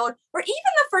season of Real World, or even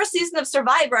the first season of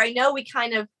Survivor. I know we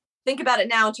kind of think about it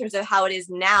now in terms of how it is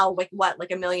now,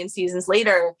 like a million seasons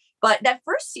later. But that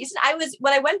first season,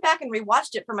 when I went back and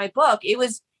rewatched it for my book,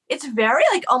 it's very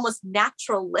like almost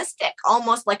naturalistic,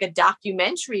 almost like a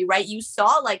documentary, right? You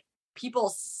saw like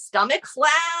people's stomach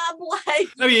flab, like.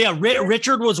 Oh yeah,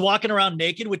 Richard was walking around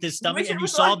naked with his stomach, and you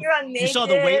saw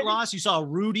the weight loss. You saw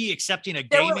Rudy accepting a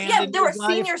gay man. Yeah, there were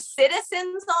senior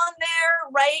citizens on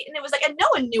there, right? And it was like, and no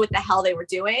one knew what the hell they were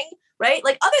doing, right?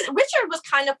 Like Richard was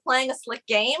kind of playing a slick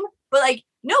game, but like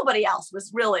nobody else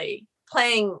was really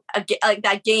playing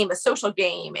that game, a social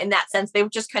game in that sense. They were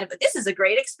just kind of like, this is a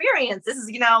great experience. This is,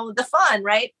 the fun,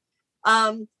 right?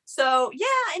 So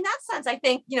yeah, in that sense, I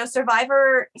think,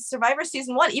 Survivor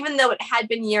season 1, even though it had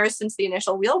been years since the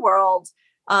initial Real World,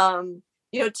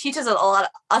 teaches us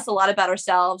a lot about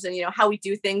ourselves and, how we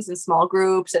do things in small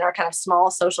groups and our kind of small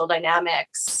social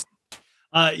dynamics.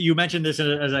 You mentioned this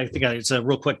as I think it's a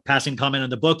real quick passing comment in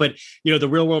the book, but the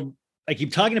Real World, I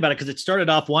keep talking about it because it started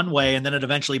off one way, and then it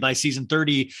eventually by season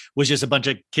 30 was just a bunch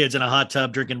of kids in a hot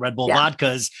tub drinking Red Bull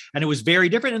vodkas. And it was very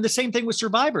different. And the same thing with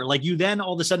Survivor. Like you then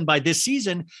all of a sudden by this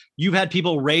season, you've had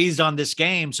people raised on this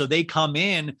game. So they come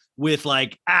in with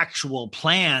like actual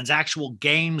plans, actual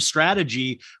game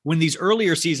strategy, when these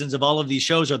earlier seasons of all of these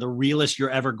shows are the realest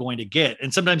you're ever going to get.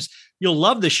 And sometimes you'll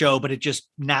love the show, but it just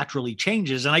naturally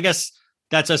changes. And I guess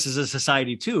that's us as a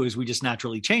society too, is we just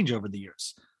naturally change over the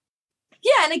years.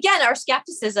 Yeah. And again, our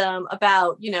skepticism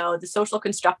about, the social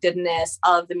constructedness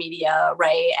of the media,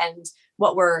 right? And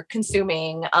what we're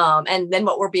consuming, and then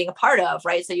what we're being a part of,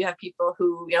 right? So you have people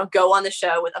who, go on the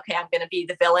show with, okay, I'm going to be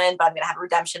the villain, but I'm going to have a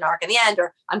redemption arc in the end,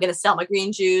 or I'm going to sell my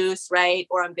green juice, right?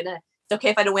 Or it's okay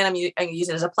if I don't win, I'm going to use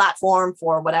it as a platform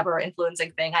for whatever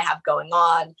influencing thing I have going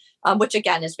on, which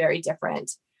again is very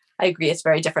different. I agree. It's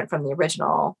very different from the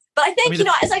original. But I think,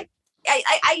 as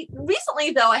I recently,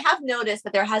 though, I have noticed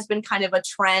that there has been kind of a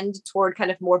trend toward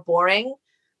kind of more boring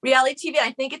reality TV.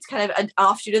 I think it's kind of an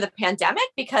offshoot of the pandemic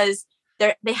because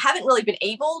they haven't really been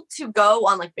able to go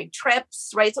on like big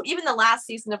trips, right? So even the last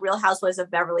season of Real Housewives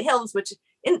of Beverly Hills, which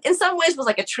in some ways was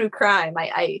like a true crime.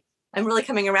 I'm really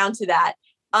coming around to that.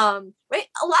 Right.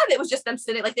 A lot of it was just them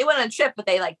sitting, like they went on a trip, but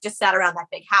they like just sat around that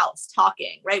big house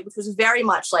talking, right? Which was very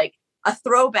much like a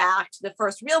throwback to the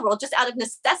first Real World, just out of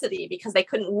necessity, because they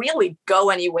couldn't really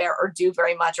go anywhere or do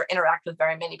very much or interact with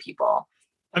very many people.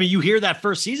 I mean, you hear that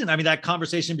first season. I mean, that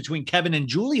conversation between Kevin and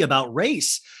Julie about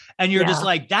race, and you're just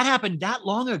like, that happened that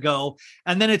long ago.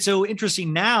 And then it's so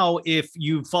interesting now, if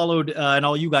you followed, and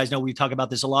all you guys know, we talk about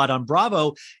this a lot on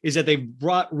Bravo, is that they've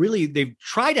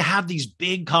tried to have these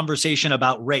big conversation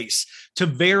about race to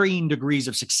varying degrees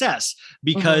of success,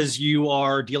 because you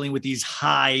are dealing with these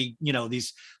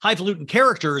these highfalutin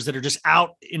characters that are just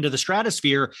out into the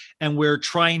stratosphere. And we're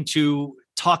trying to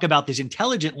talk about this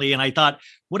intelligently. And I thought,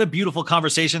 what a beautiful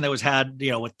conversation that was had,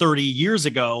 30 years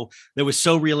ago, that was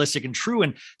so realistic and true.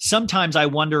 And sometimes I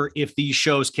wonder if these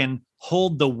shows can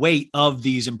hold the weight of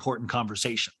these important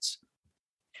conversations.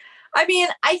 I mean,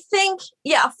 I think,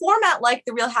 a format like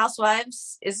The Real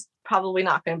Housewives is probably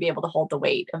not going to be able to hold the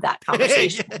weight of that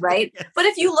conversation, right? But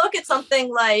if you look at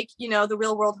something like, The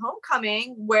Real World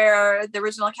Homecoming, where the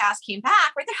original cast came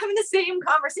back, right, they're having the same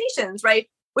conversations, right?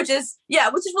 Which is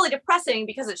really depressing,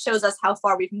 because it shows us how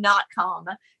far we've not come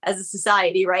as a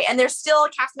society, right? And there's still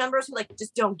cast members who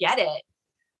just don't get it,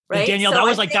 right? And Danielle,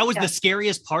 that was the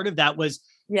scariest part of that, was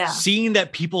seeing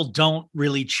that people don't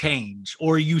really change,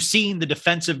 or you seeing the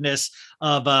defensiveness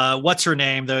of what's her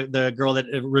name, the girl that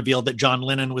revealed that John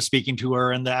Lennon was speaking to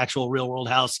her in the actual Real World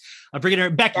House. I'm forgetting her,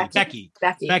 Becky.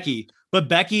 But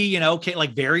Becky,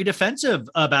 very defensive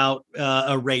about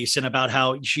a race and about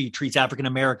how she treats African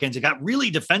Americans. It got really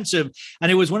defensive.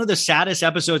 And it was one of the saddest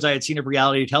episodes I had seen of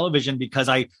reality television, because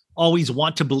I always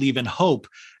want to believe in hope.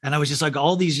 And I was just like,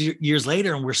 all these years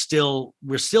later, and we're still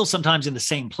sometimes in the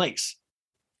same place.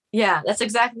 Yeah,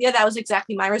 that was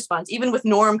exactly my response. Even with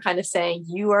Norm kind of saying,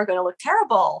 you are going to look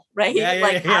terrible, right?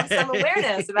 Have some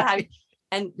awareness about how,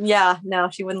 and no,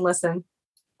 she wouldn't listen.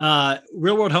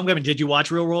 Real World Homecoming. Did you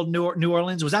watch Real World New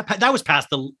Orleans? That was past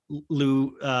the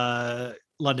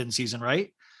London season,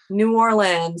 right? New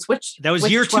Orleans, that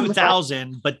was year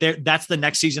 2000, but that's the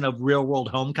next season of Real World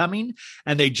Homecoming.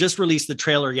 And they just released the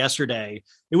trailer yesterday.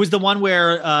 It was the one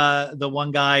where the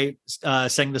one guy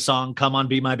sang the song "Come On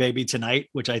Be My Baby Tonight,"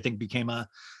 which I think became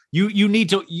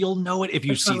you'll know it if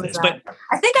you see this. But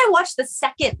I think I watched the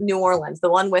second New Orleans, the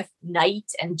one with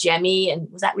Knight and Jemmy. And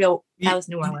was that real? That was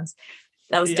New Orleans.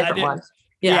 That was a different one.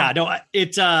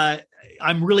 It's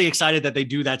I'm really excited that they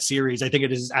do that series. I think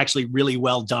it is actually really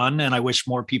well done, and I wish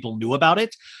more people knew about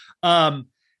it.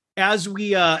 As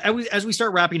we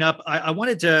start wrapping up, I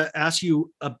wanted to ask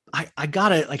you, I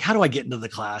gotta, how do I get into the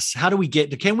class? How do we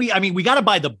get to, we got to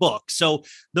buy the book. So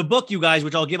the book, you guys,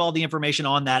 which I'll give all the information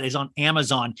on, that is on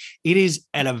Amazon. It is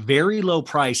at a very low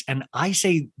price. And I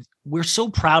say, we're so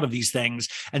proud of these things.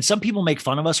 And some people make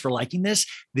fun of us for liking this.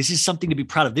 This is something to be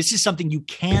proud of. This is something you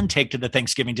can take to the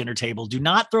Thanksgiving dinner table. Do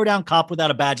not throw down Cop Without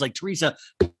a Badge like Teresa.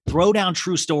 Throw down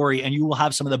True Story, and you will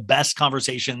have some of the best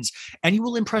conversations, and you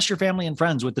will impress your family and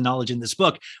friends with the knowledge in this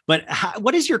book. But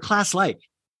what is your class like?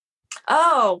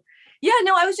 Oh, yeah,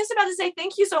 no, I was just about to say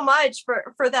thank you so much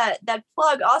for that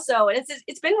plug also. And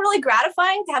it's been really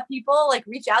gratifying to have people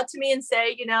reach out to me and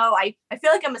say, I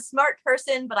feel like I'm a smart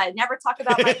person, but I never talk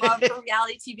about my love for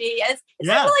reality TV. And it's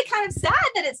really kind of sad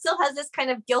that it still has this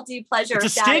kind of guilty pleasure. It's a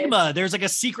stigma. There's a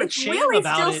secret shame really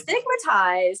about it. It's still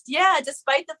stigmatized. Yeah,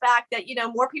 despite the fact that,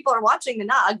 more people are watching than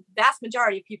not. A vast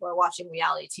majority of people are watching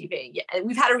reality TV. Yeah,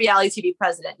 we've had a reality TV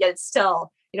president, yet it's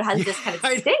still, has this kind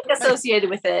of stink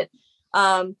associated with it.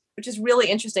 Which is really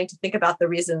interesting to think about the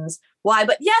reasons why.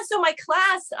 But so my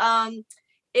class,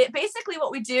 it basically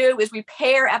what we do is we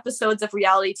pair episodes of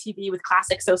reality TV with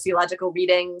classic sociological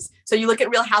readings. So you look at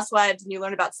Real Housewives and you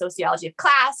learn about sociology of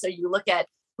class, or you look at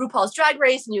RuPaul's Drag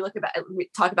Race and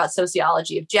we talk about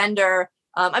sociology of gender.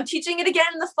 I'm teaching it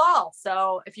again in the fall.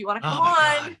 So if you want to come on.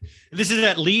 God. This is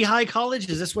at Lehigh College.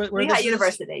 Is this where Lehigh this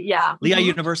University? Is? Yeah. Lehigh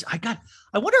University.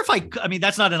 I wonder if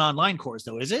that's not an online course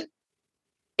though, is it?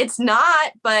 It's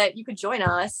not, but you could join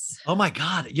us. Oh my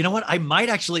God. You know what? I might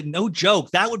actually, no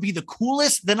joke. That would be the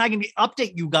coolest. Then I can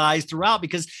update you guys throughout,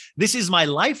 because this is my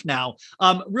life now.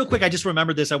 Real quick. I just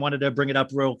remembered this. I wanted to bring it up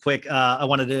real quick. I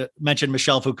wanted to mention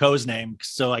Michelle Foucault's name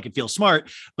so I could feel smart,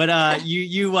 but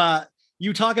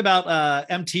you talk about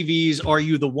MTV's Are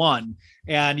You the One?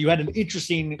 And you had an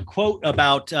interesting quote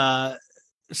about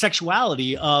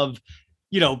sexuality of,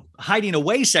 hiding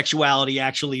away sexuality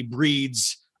actually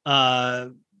breeds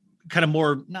kind of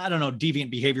more, I don't know,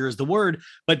 deviant behavior is the word,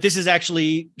 but this is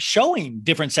actually showing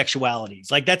different sexualities.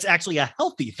 That's actually a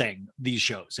healthy thing, these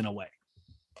shows, in a way.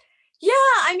 Yeah,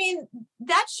 I mean,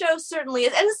 that show certainly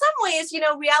is. And in some ways,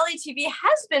 reality TV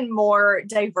has been more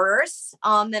diverse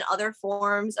than other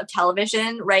forms of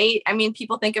television, right? I mean,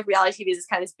 people think of reality TV as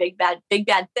kind of this big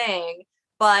bad thing.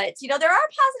 But, there are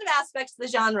positive aspects to the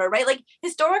genre, right?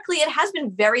 Historically, it has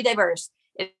been very diverse.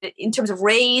 in terms of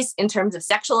race, in terms of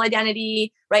sexual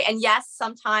identity, right? And yes,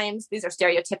 sometimes these are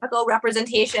stereotypical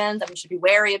representations, and we should be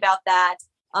wary about that.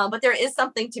 But there is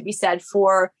something to be said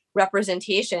for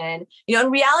representation.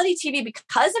 And reality TV,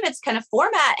 because of its kind of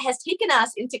format, has taken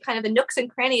us into kind of the nooks and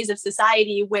crannies of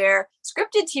society where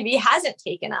scripted TV hasn't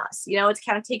taken us. It's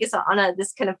kind of taken us on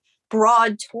this kind of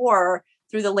broad tour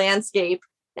through the landscape.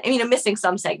 I mean, I'm missing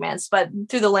some segments, but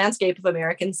through the landscape of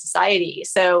American society.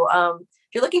 So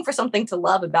if you're looking for something to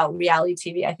love about reality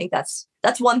TV, I think that's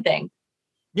one thing.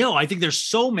 I think there's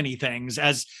so many things,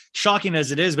 as shocking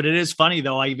as it is, but it is funny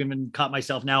though. I've even caught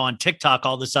myself now on TikTok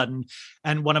all of a sudden.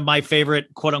 And one of my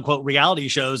favorite quote unquote reality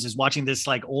shows is watching this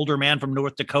like older man from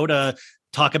North Dakota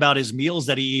talk about his meals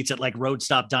that he eats at like road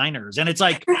stop diners. And it's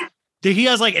like, he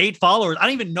has like 8 followers. I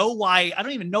don't even know why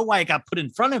it got put in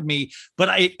front of me, but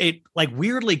it like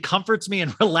weirdly comforts me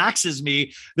and relaxes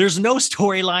me. There's no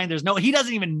storyline. He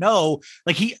doesn't even know,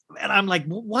 and I'm like,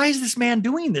 why is this man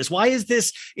doing this? Why is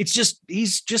this?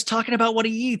 He's just talking about what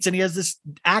he eats, and he has this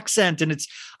accent, and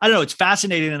I don't know, it's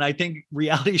fascinating. And I think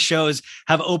reality shows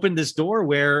have opened this door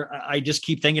where I just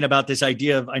keep thinking about this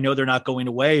idea of, I know they're not going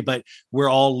away, but we're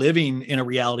all living in a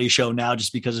reality show now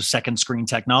just because of second screen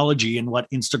technology and what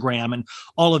Instagram and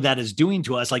all of that is doing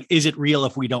to us. Like, is it real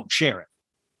if we don't share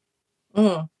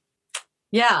it?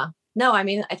 Yeah. No, I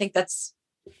mean, I think that's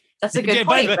a good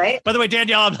point, right? By the way,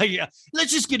 Danielle, I'm like,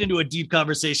 let's just get into a deep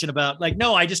conversation about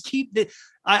no, I just keep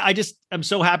I'm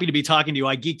so happy to be talking to you.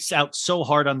 I geeked out so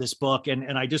hard on this book,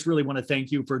 and I just really want to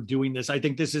thank you for doing this. I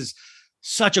think this is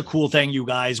such a cool thing, you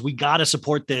guys. We got to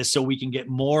support this so we can get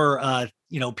more,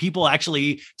 people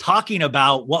actually talking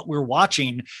about what we're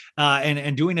watching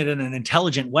and doing it in an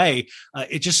intelligent way.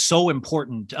 It's just so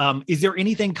important. Is there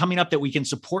anything coming up that we can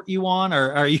support you on,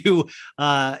 or are you?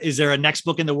 Is there a next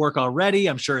book in the work already?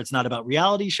 I'm sure it's not about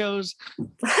reality shows.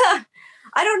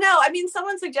 I don't know. I mean,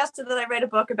 someone suggested that I write a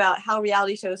book about how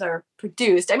reality shows are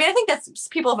produced. I mean, I think that's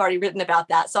people have already written about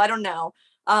that, so I don't know.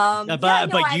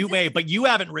 But you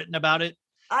haven't written about it.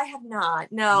 I have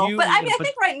not, no. But I mean, I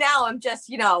think right now I'm just,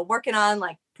 working on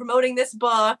like promoting this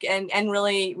book and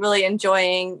really, really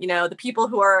enjoying, the people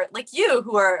who are like you,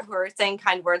 who are saying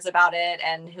kind words about it,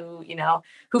 and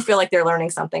who feel like they're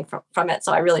learning something from it.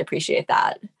 So I really appreciate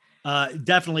that.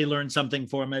 Definitely learned something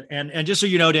from it. And just so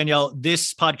you know, Danielle,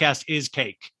 this podcast is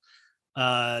cake.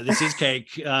 This is cake.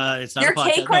 It's not You're a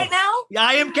podcast. cake right now? Yeah,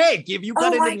 I am cake. If you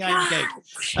cut into me, I am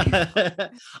cake.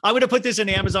 I'm going to put this in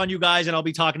Amazon, you guys, and I'll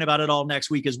be talking about it all next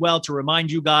week as well to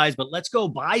remind you guys. But let's go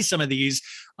buy some of these.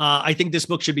 I think this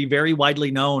book should be very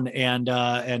widely known,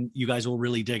 and you guys will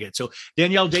really dig it. So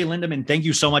Danielle J. Lindemann, thank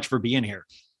you so much for being here.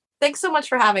 Thanks so much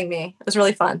for having me. It was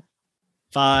really fun.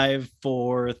 5,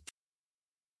 4,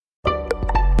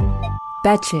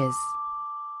 Betches.